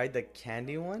 I tried the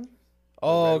candy one.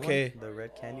 Oh, red okay. one, the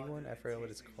red candy one. I forgot what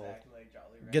it's called.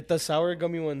 Get the sour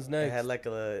gummy ones It next. had like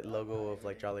a logo of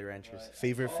like Jolly Ranchers.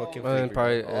 Favorite fucking Well, then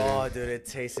flavor. probably. Oh, dude, it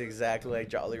tastes exactly like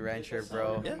Jolly Rancher,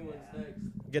 bro. Yeah.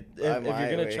 Get I if you're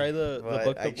might gonna wait, try the but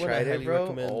bucked I up one, I tried it, highly bro.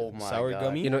 recommend Oh my sour God.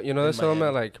 gummy. You know they in sell them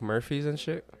at Miami. like Murphy's and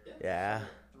shit. Yeah.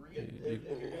 If you're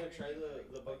gonna try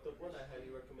the bucked up one, I highly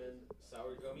recommend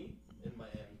sour gummy in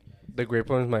Miami. The grape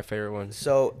one is my favorite one.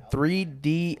 So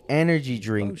 3D energy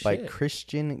drink Oh, by shit.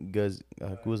 Christian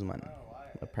Guzman.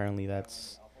 Apparently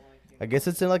that's. I guess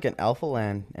it's in like an Alpha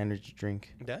Land energy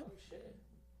drink. That?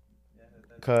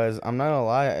 Cause I'm not gonna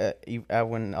lie,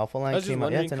 when Alpha I Land was just came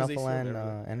out, yeah, it's an wondering 'cause Alpha they sell Land it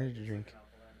everywhere. energy drink.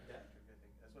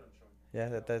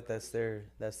 Yeah, that's their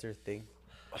thing.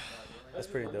 That's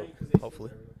pretty dope.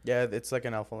 Hopefully. Yeah, it's like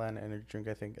an Alpha Land energy drink.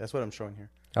 I think that's what I'm showing here.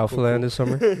 Alpha Land this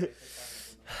summer.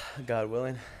 God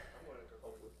willing.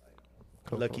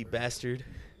 Lucky bastard.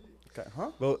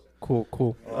 Huh? But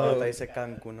Cool. Oh, they said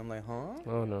Cancun. I'm like, huh?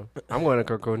 Oh no, I'm going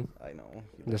to Cancun I know.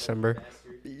 in December.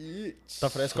 está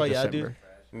fresco allá, dude. December.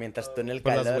 Mientras tú en el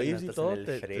Por las calor, waves y nosotros todo en el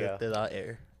te frío. da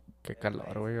air. Qué calor,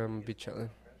 güey. I'm gonna be chilling.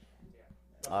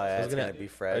 Oh, yeah, I was it's gonna be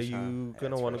fresh. Are you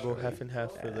gonna want to go half and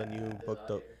half for the new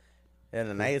bucked up? Yeah,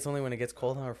 the night it's only when it gets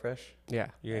cold, huh, or fresh. Yeah,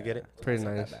 You gonna get it? pretty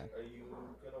nice. Are you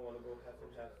gonna want to go half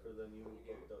and half for the new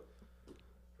bucked up?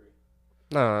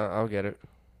 No, I'll get it.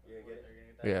 You gonna get it?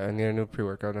 Yeah, I need a new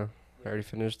pre-workout now. I already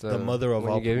finished The mother of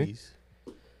one all you gave me. please.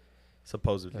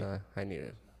 Supposedly. I need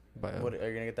it. But What are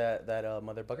you gonna get that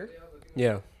mother bugger?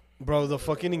 yeah, Bro, the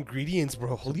fucking ingredients,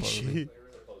 bro. Holy Supposedly. shit.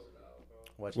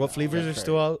 What flavors are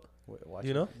still out?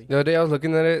 You know? the other day I was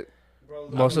looking at it.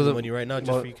 Most of the money right now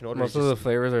just mo- for you can order. most of the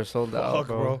flavors are sold out, fuck,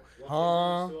 bro. bro.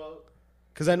 Huh?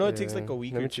 Because I know it takes Yeah, like a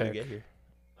week let or me two to check. get here.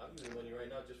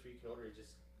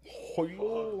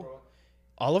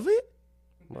 All of it?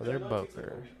 Mother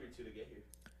bugger.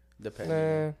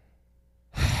 Depending.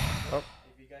 Nah. Oh,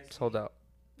 sold out.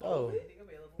 Oh.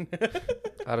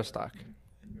 Out of stock.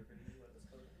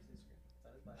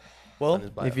 Well, On his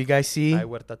bio. if you guys see I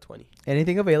Huerta 20.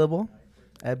 anything available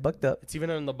at Bucked Up, It's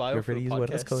even on the bio feel for free the to use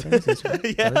Huerta's code.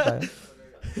 podcast.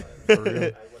 Yeah. For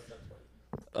real.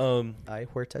 I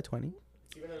Huerta 20.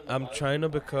 I'm trying to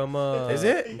become Is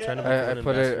it? I'm trying to become I an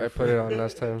put ambassador it. I put it for on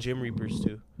last time. Gym Reapers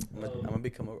too. I'm gonna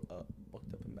become a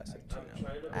Bucked Up ambassador too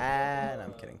now. No,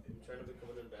 I'm kidding.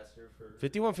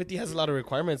 5150 has a lot of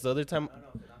requirements. The other time,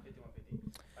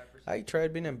 I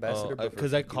tried being ambassador, but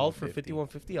because I called for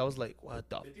 5150, I was like, what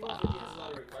the fuck?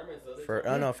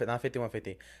 not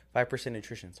 5150. 5%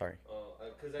 nutrition. Sorry.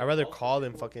 I'd rather call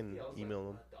than fucking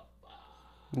email them.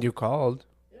 You called.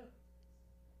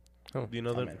 Do you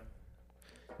know I'm that?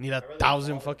 in. Need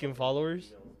 1,000 fucking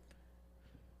followers.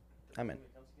 I'm in.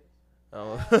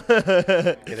 Oh.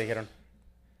 ¿Qué dijeron?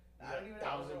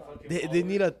 They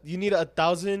need you need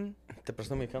 1,000 ¿Te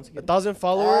presto mi account? 1,000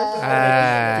 followers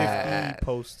and like 50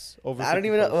 posts over. I don't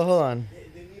even know. Oh, hold on.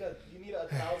 You need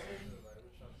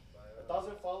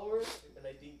 1,000 followers and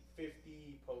I think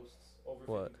 50 posts over.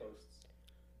 What? 50 posts.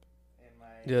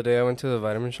 The other day I went to the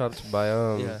vitamin shop to buy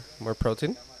more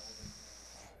protein.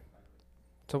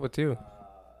 What's up with you?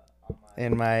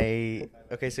 In my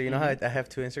so you know how I have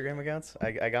 2 Instagram accounts?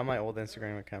 I got my old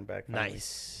Instagram account back.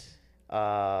 Nice.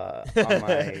 On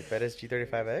my Bettis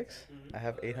G35X, I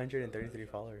have 833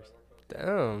 followers.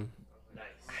 Damn.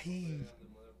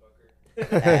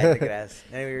 Grass.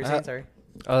 Anyway, you were saying, sorry.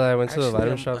 Oh, I went to the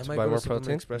vitamin shop to buy more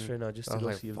protein. Express right now just I to was go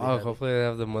like, see if they fuck, have it. hopefully they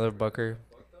have the mother bucker.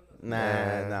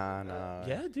 Nah.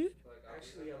 Yeah, dude.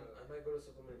 Actually, I might go to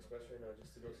Supplement Express right now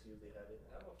just to go see if they have it.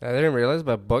 I didn't realize,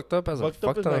 but Bucked Up has a Bucked Up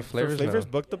fuck is ton my of flavors flavors.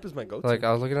 now. Bucked Up is my go-to. Like,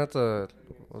 I was looking at the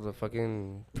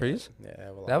fucking Prees.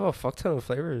 Yeah, They have a fuck ton of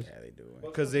flavors. Yeah, they do.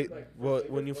 Because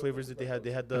what new flavors did they have?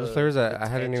 They had the Those flavors that I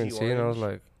hadn't even tangy seen, I was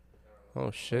orange. like,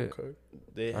 oh shit.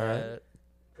 They Alright. had.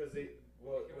 Because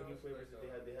what new flavors did they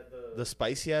have? They had the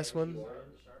spicy ass one.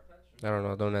 I don't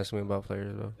know. Don't ask me about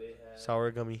flavors though. Sour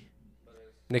gummy.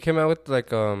 They came out with like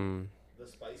The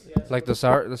spicy ass.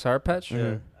 the sour patch.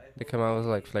 Mhm. They come out with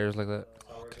like flavors like that,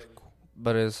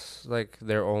 but it's like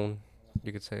their own.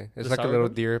 You could say it's The like a sour little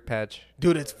one? deer patch.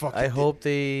 Dude, it's fucking. I hope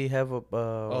they have a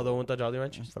Oh, the one with the Jolly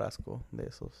Ranch. frasco de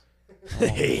esos.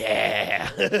 Yeah.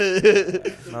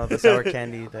 No, the sour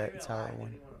candy, that sour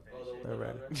one. The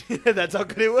red. That's how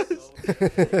good it was.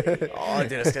 Oh,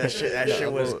 dude, that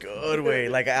shit was good, way.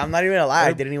 Like, I'm not even gonna lie,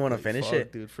 I didn't even want to finish Fuck,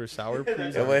 it. dude. For sour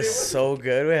prees, It was so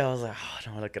good, way. I was like, oh,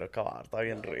 no me lo quiero acabar. Está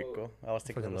bien rico. I was I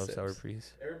taking fucking little love sour sips.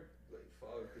 prees. For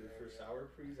sour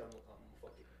prees, I'm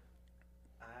fucking.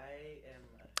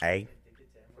 Hey.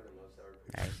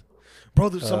 Bro,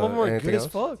 dude, some of them are anything good as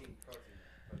else? fuck.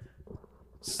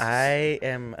 I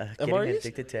am getting MREs?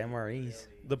 addicted to MREs.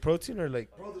 The protein are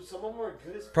like. Bro, dude, some of them are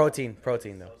good as fuck.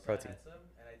 Protein though. Protein.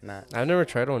 Nah. I've never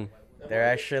tried one. They're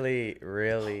actually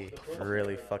really,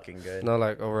 really fucking good. No,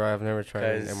 like over. I've never tried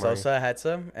an Because MRE. Sosa had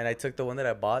some, and I took the one that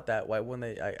I bought, that white one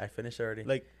that I finished already.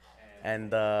 Like,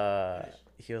 And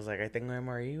he was like, I think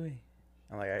MRE, güey.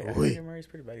 I'm like, I Uy. think MRE's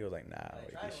pretty bad. He was like, nah,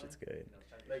 wait, this shit's good.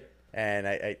 And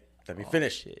I let me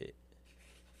finish it.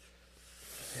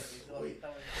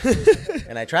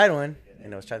 And I tried one,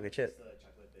 and it was chocolate chip.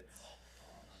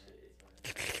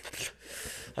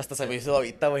 Hasta se me hizo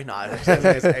ahorita, güey. No, it's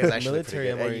actually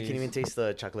Military pretty good. And you MREs. can even taste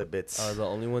the chocolate bits. the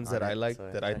only ones that I liked So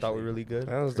that I thought were actually- really good.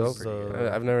 That was dope.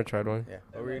 I've never tried one. Yeah.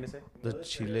 What were you gonna say? The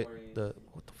chile,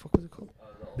 what the fuck was it called?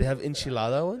 They have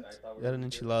enchilada ones. They had an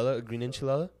enchilada, a green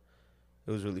enchilada.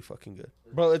 It was really fucking good,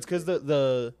 bro. It's because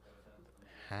the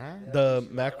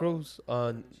macros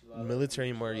on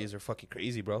military MREs are fucking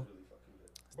crazy, bro.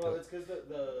 Bro, it's because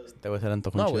Te voy a hacer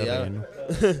antojo No, un chile yeah.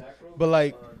 relleno. but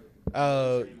like,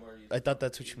 I thought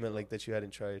that's what you meant, like that you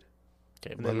hadn't tried.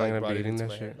 Okay, And but then, I'm not like, gonna brought be it eating into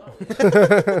that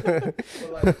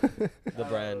my shit. The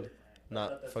brand,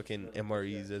 not fucking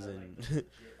MREs, as in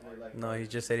No, he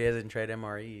just said he hasn't tried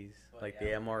MREs. Like the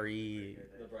MRE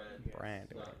brand.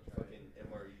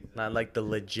 Not like the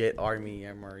legit army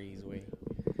MREs, way.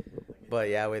 But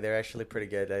yeah, wait, they're actually pretty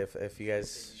good. If you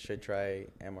guys should try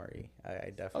MRE,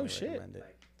 I definitely recommend it.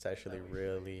 It's actually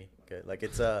really good. Like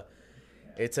it's a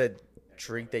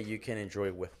drink that you can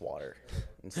enjoy with water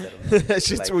instead of That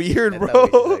shit's like, weird, neta, bro. güey,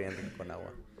 sí está bien rico con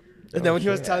agua. And then when he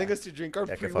was shit. telling us to drink our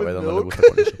Ya que pre with Fabedo no le milk, gusta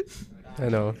con leche. I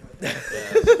know.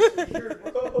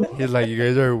 He's like, you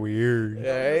guys are weird.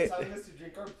 Right?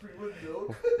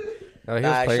 Oh, he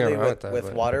was playing Actually, around with that. with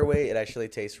but- water weight, it actually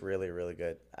tastes really, really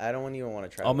good. I don't even want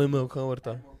to try it. almond milk,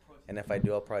 ahorita. And if I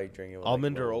do, I'll probably drink it with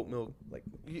Almond like, or oat milk. Like,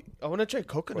 I want to try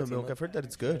coconut Protein milk. milk? I've heard that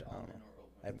it's good. I don't know.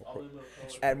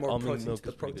 Add more Almond protein milk to the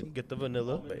is pretty protein. good. Get the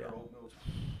vanilla. But yeah.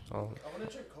 Oh,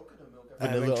 I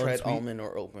haven't Vanilla tried unsweet. almond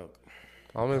or oat milk.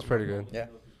 almond's pretty good. Yeah.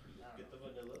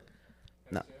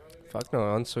 Fuck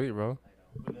no, unsweet, bro.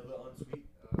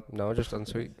 No, just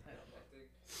unsweet.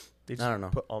 They I don't know.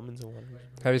 Put almonds in water.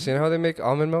 Have you seen how they make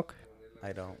almond milk?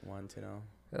 I don't want to know.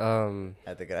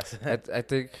 I think that's I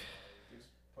think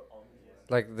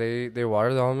like they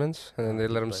water the almonds and then they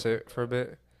let them Like- sit for a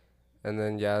bit, and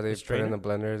then they put it in strainer? the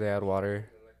blender. They add water,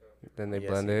 then they Yes,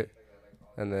 blend yeah. it,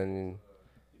 and then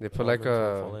they put like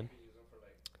a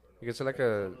you get to like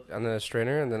a on a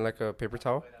strainer and then like a paper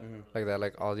towel like that.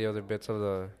 Like all the other bits of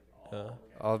the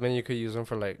almond, you could use them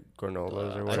for like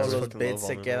granolas or I So just whatever. los fucking bits love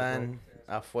se almond milk, quedan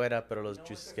afuera, pero los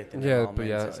juices que tienen Yeah, but almonds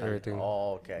yeah, se salen. everything.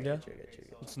 Oh, okay. I Yeah. get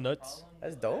you. It's nuts.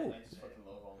 That's dope.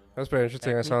 That's pretty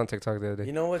interesting. I saw on TikTok the other day.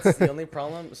 You know what's the only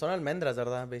problem? Son almendras,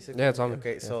 ¿verdad? Basically. Yeah, it's almonds.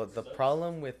 Okay, Yeah. so the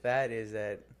problem with that is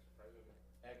that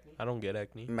I don't get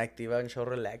acne. me activa un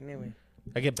chorro el acné, güey.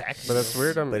 I get back. But that's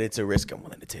weird. But it's a risk I'm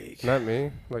willing to take. Not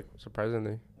me. Like,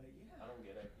 surprisingly. I don't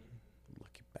get acne.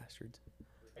 Lucky bastards.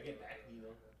 I get acne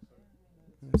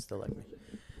though. Still like me.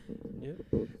 Yeah.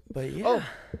 But yeah. Oh,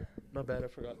 my bad. I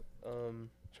forgot.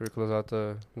 Should we close out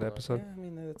the episode? Yeah, I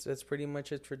mean, that's pretty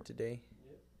much it for today.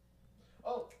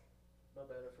 Oh, my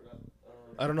bad. I forgot.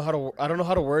 I don't know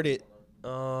how to word it.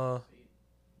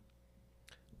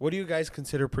 What do you guys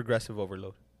consider progressive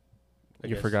overload?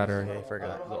 You forgot her. Okay, I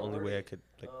forgot. The only way I could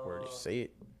word it. Say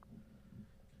it.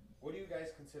 What do you guys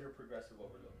consider progressive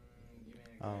overload?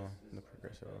 Oh, the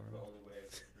progressive overload.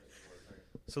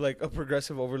 So like a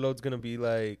progressive overload's gonna be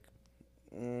like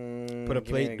put a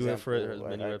plate, do it for as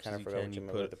many reps as you can. You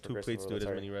put 2 plates, do it as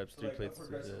many reps. 3 plates,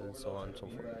 and so on and so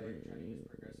forth.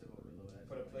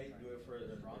 Put a plate, do it for as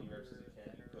many reps as you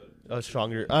can.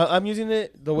 Stronger. I'm using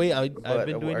it the way I've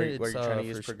been doing it. Are It's you trying to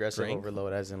use for progressive strength.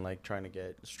 overload as in like trying to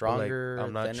get But, stronger? like,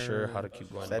 I'm not thinner, sure how to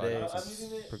keep going about it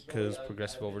aesthetics? because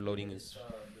progressive overloading is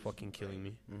fucking killing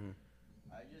me. Mhm.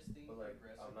 I just think But, like,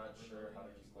 progressive I'm not sure overloading how to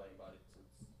is keep going about it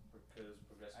because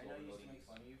progressive I know I used to overloading make is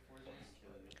fun of you for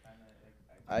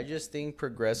this. I just think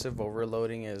progressive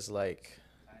overloading is like.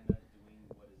 Kinda doing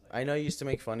what is like I know I used to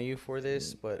make fun of you for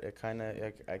this, but it kind of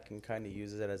I can kind of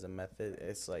use it as a method.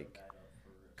 It's like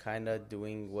kind of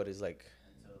doing what is like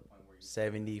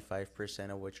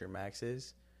 75% of what your max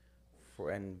is,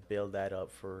 and build that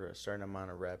up for a certain amount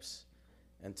of reps,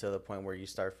 until the point where you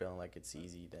start feeling like it's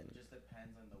easy. Then, it just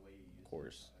depends on the way you use of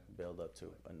course, build up to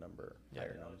a number,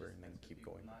 higher number, and then keep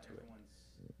going not to it.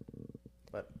 everyone's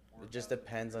But it just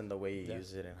depends on the way you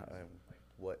use it and how,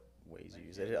 what ways you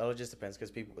use it. It all just depends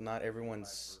because not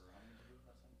everyone's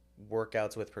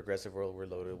workouts with progressive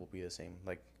overloaded will be the same.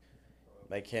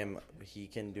 Like him, he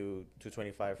can do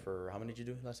 225 for how many did you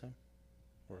do last time,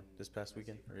 or this past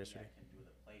weekend, or yesterday?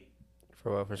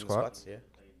 For what? For In the squat? squats, yeah,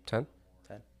 10?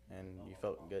 10, and you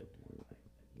felt good.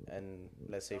 And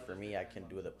let's say for me, I can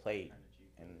do the plate,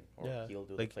 or Yeah, he'll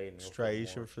do like the plate, and he'll feel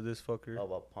striation more for this fucker.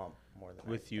 of a pump more than I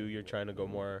With you, can you're do it. trying to go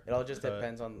more. It all just cut.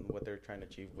 depends on what they're trying to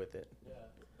achieve with it. Yeah,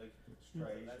 like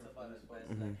striation that's about as best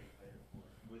Mhm.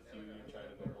 with you, you're trying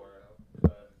to go more.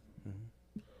 Mhm.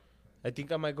 I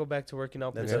think I might go back to working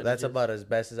out. That's percentages. about as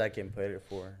best as I can put it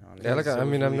for. Honestly. Yeah, like, Because I it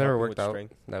was mean, I've really never helping worked with out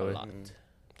strength that a way. lot. Mhm.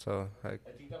 So, I I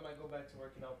think I might go back to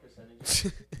working out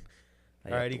percentages.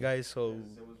 Alrighty, guys. So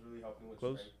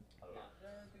close.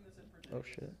 Oh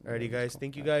shit. Alrighty, guys.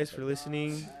 Thank you guys for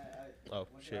listening. Oh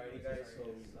shit.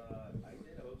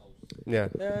 yeah.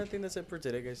 Yeah, I think that's it for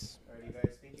today, guys. Alrighty,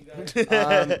 guys. Thank you guys.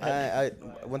 I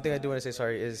one thing I do want to say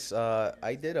sorry is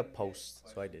I did a post,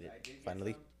 so I did it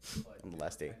finally on the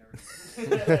last day.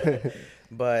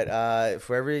 But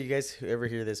for you guys who ever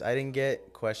hear this, I didn't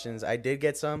get questions. I did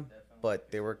get some, but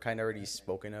they were kind of already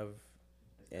spoken of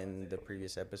in the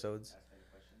previous episodes.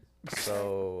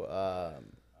 So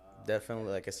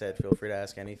definitely, like I said, feel free to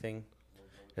ask anything.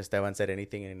 Esteban said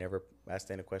anything and he never asked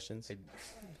any questions.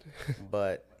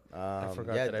 But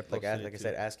forgot yeah, that I posted like I it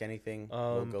said, too. ask anything.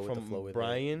 We'll go with the From flow with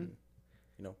Brian,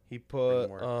 it. You know, he put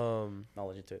more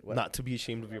knowledge into it. What? not to be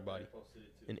ashamed of your body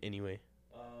in any way.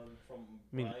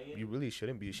 I mean, you really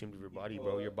shouldn't be ashamed of your body,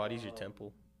 bro. Your body's your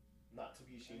temple. Not to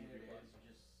be ashamed of your body.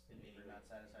 if you're not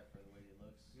satisfied for the way it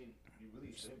looks. I mean, you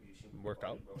really shouldn't be ashamed. Work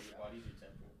out, bro. Your body's your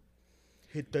temple.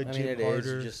 Hit the I mean, gym it is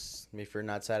harder. just if you're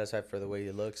not satisfied for the way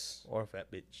it looks, Or a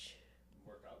fat bitch.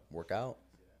 work out,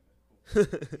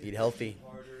 eat healthy,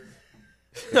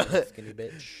 skinny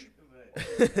bitch.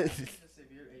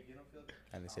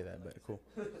 I didn't say that, but cool.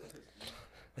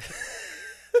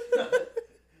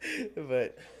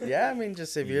 But yeah, I mean,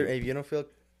 just if you don't feel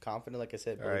confident, like I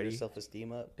said, build your Alrighty.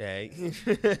 self-esteem up. Hey.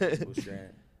 Boost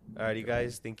your Alrighty,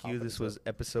 guys. Thank you. This Confidence was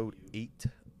episode 8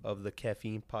 of the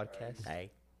Caffeine Podcast.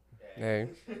 Hey. Hey.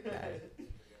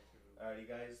 Alrighty,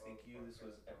 guys. Thank you. This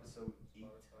was episode 8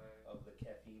 of the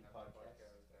Caffeine Podcast.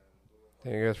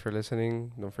 Thank you guys for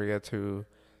listening. Don't forget to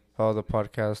follow the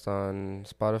podcast on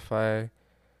Spotify,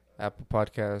 Apple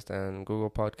Podcast, and Google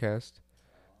Podcast.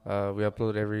 We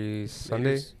upload every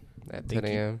Sunday at 10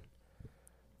 Thank you. a.m.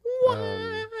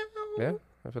 Yeah,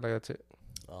 I feel like that's it.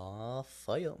 Aw,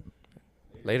 fire.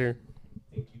 Later.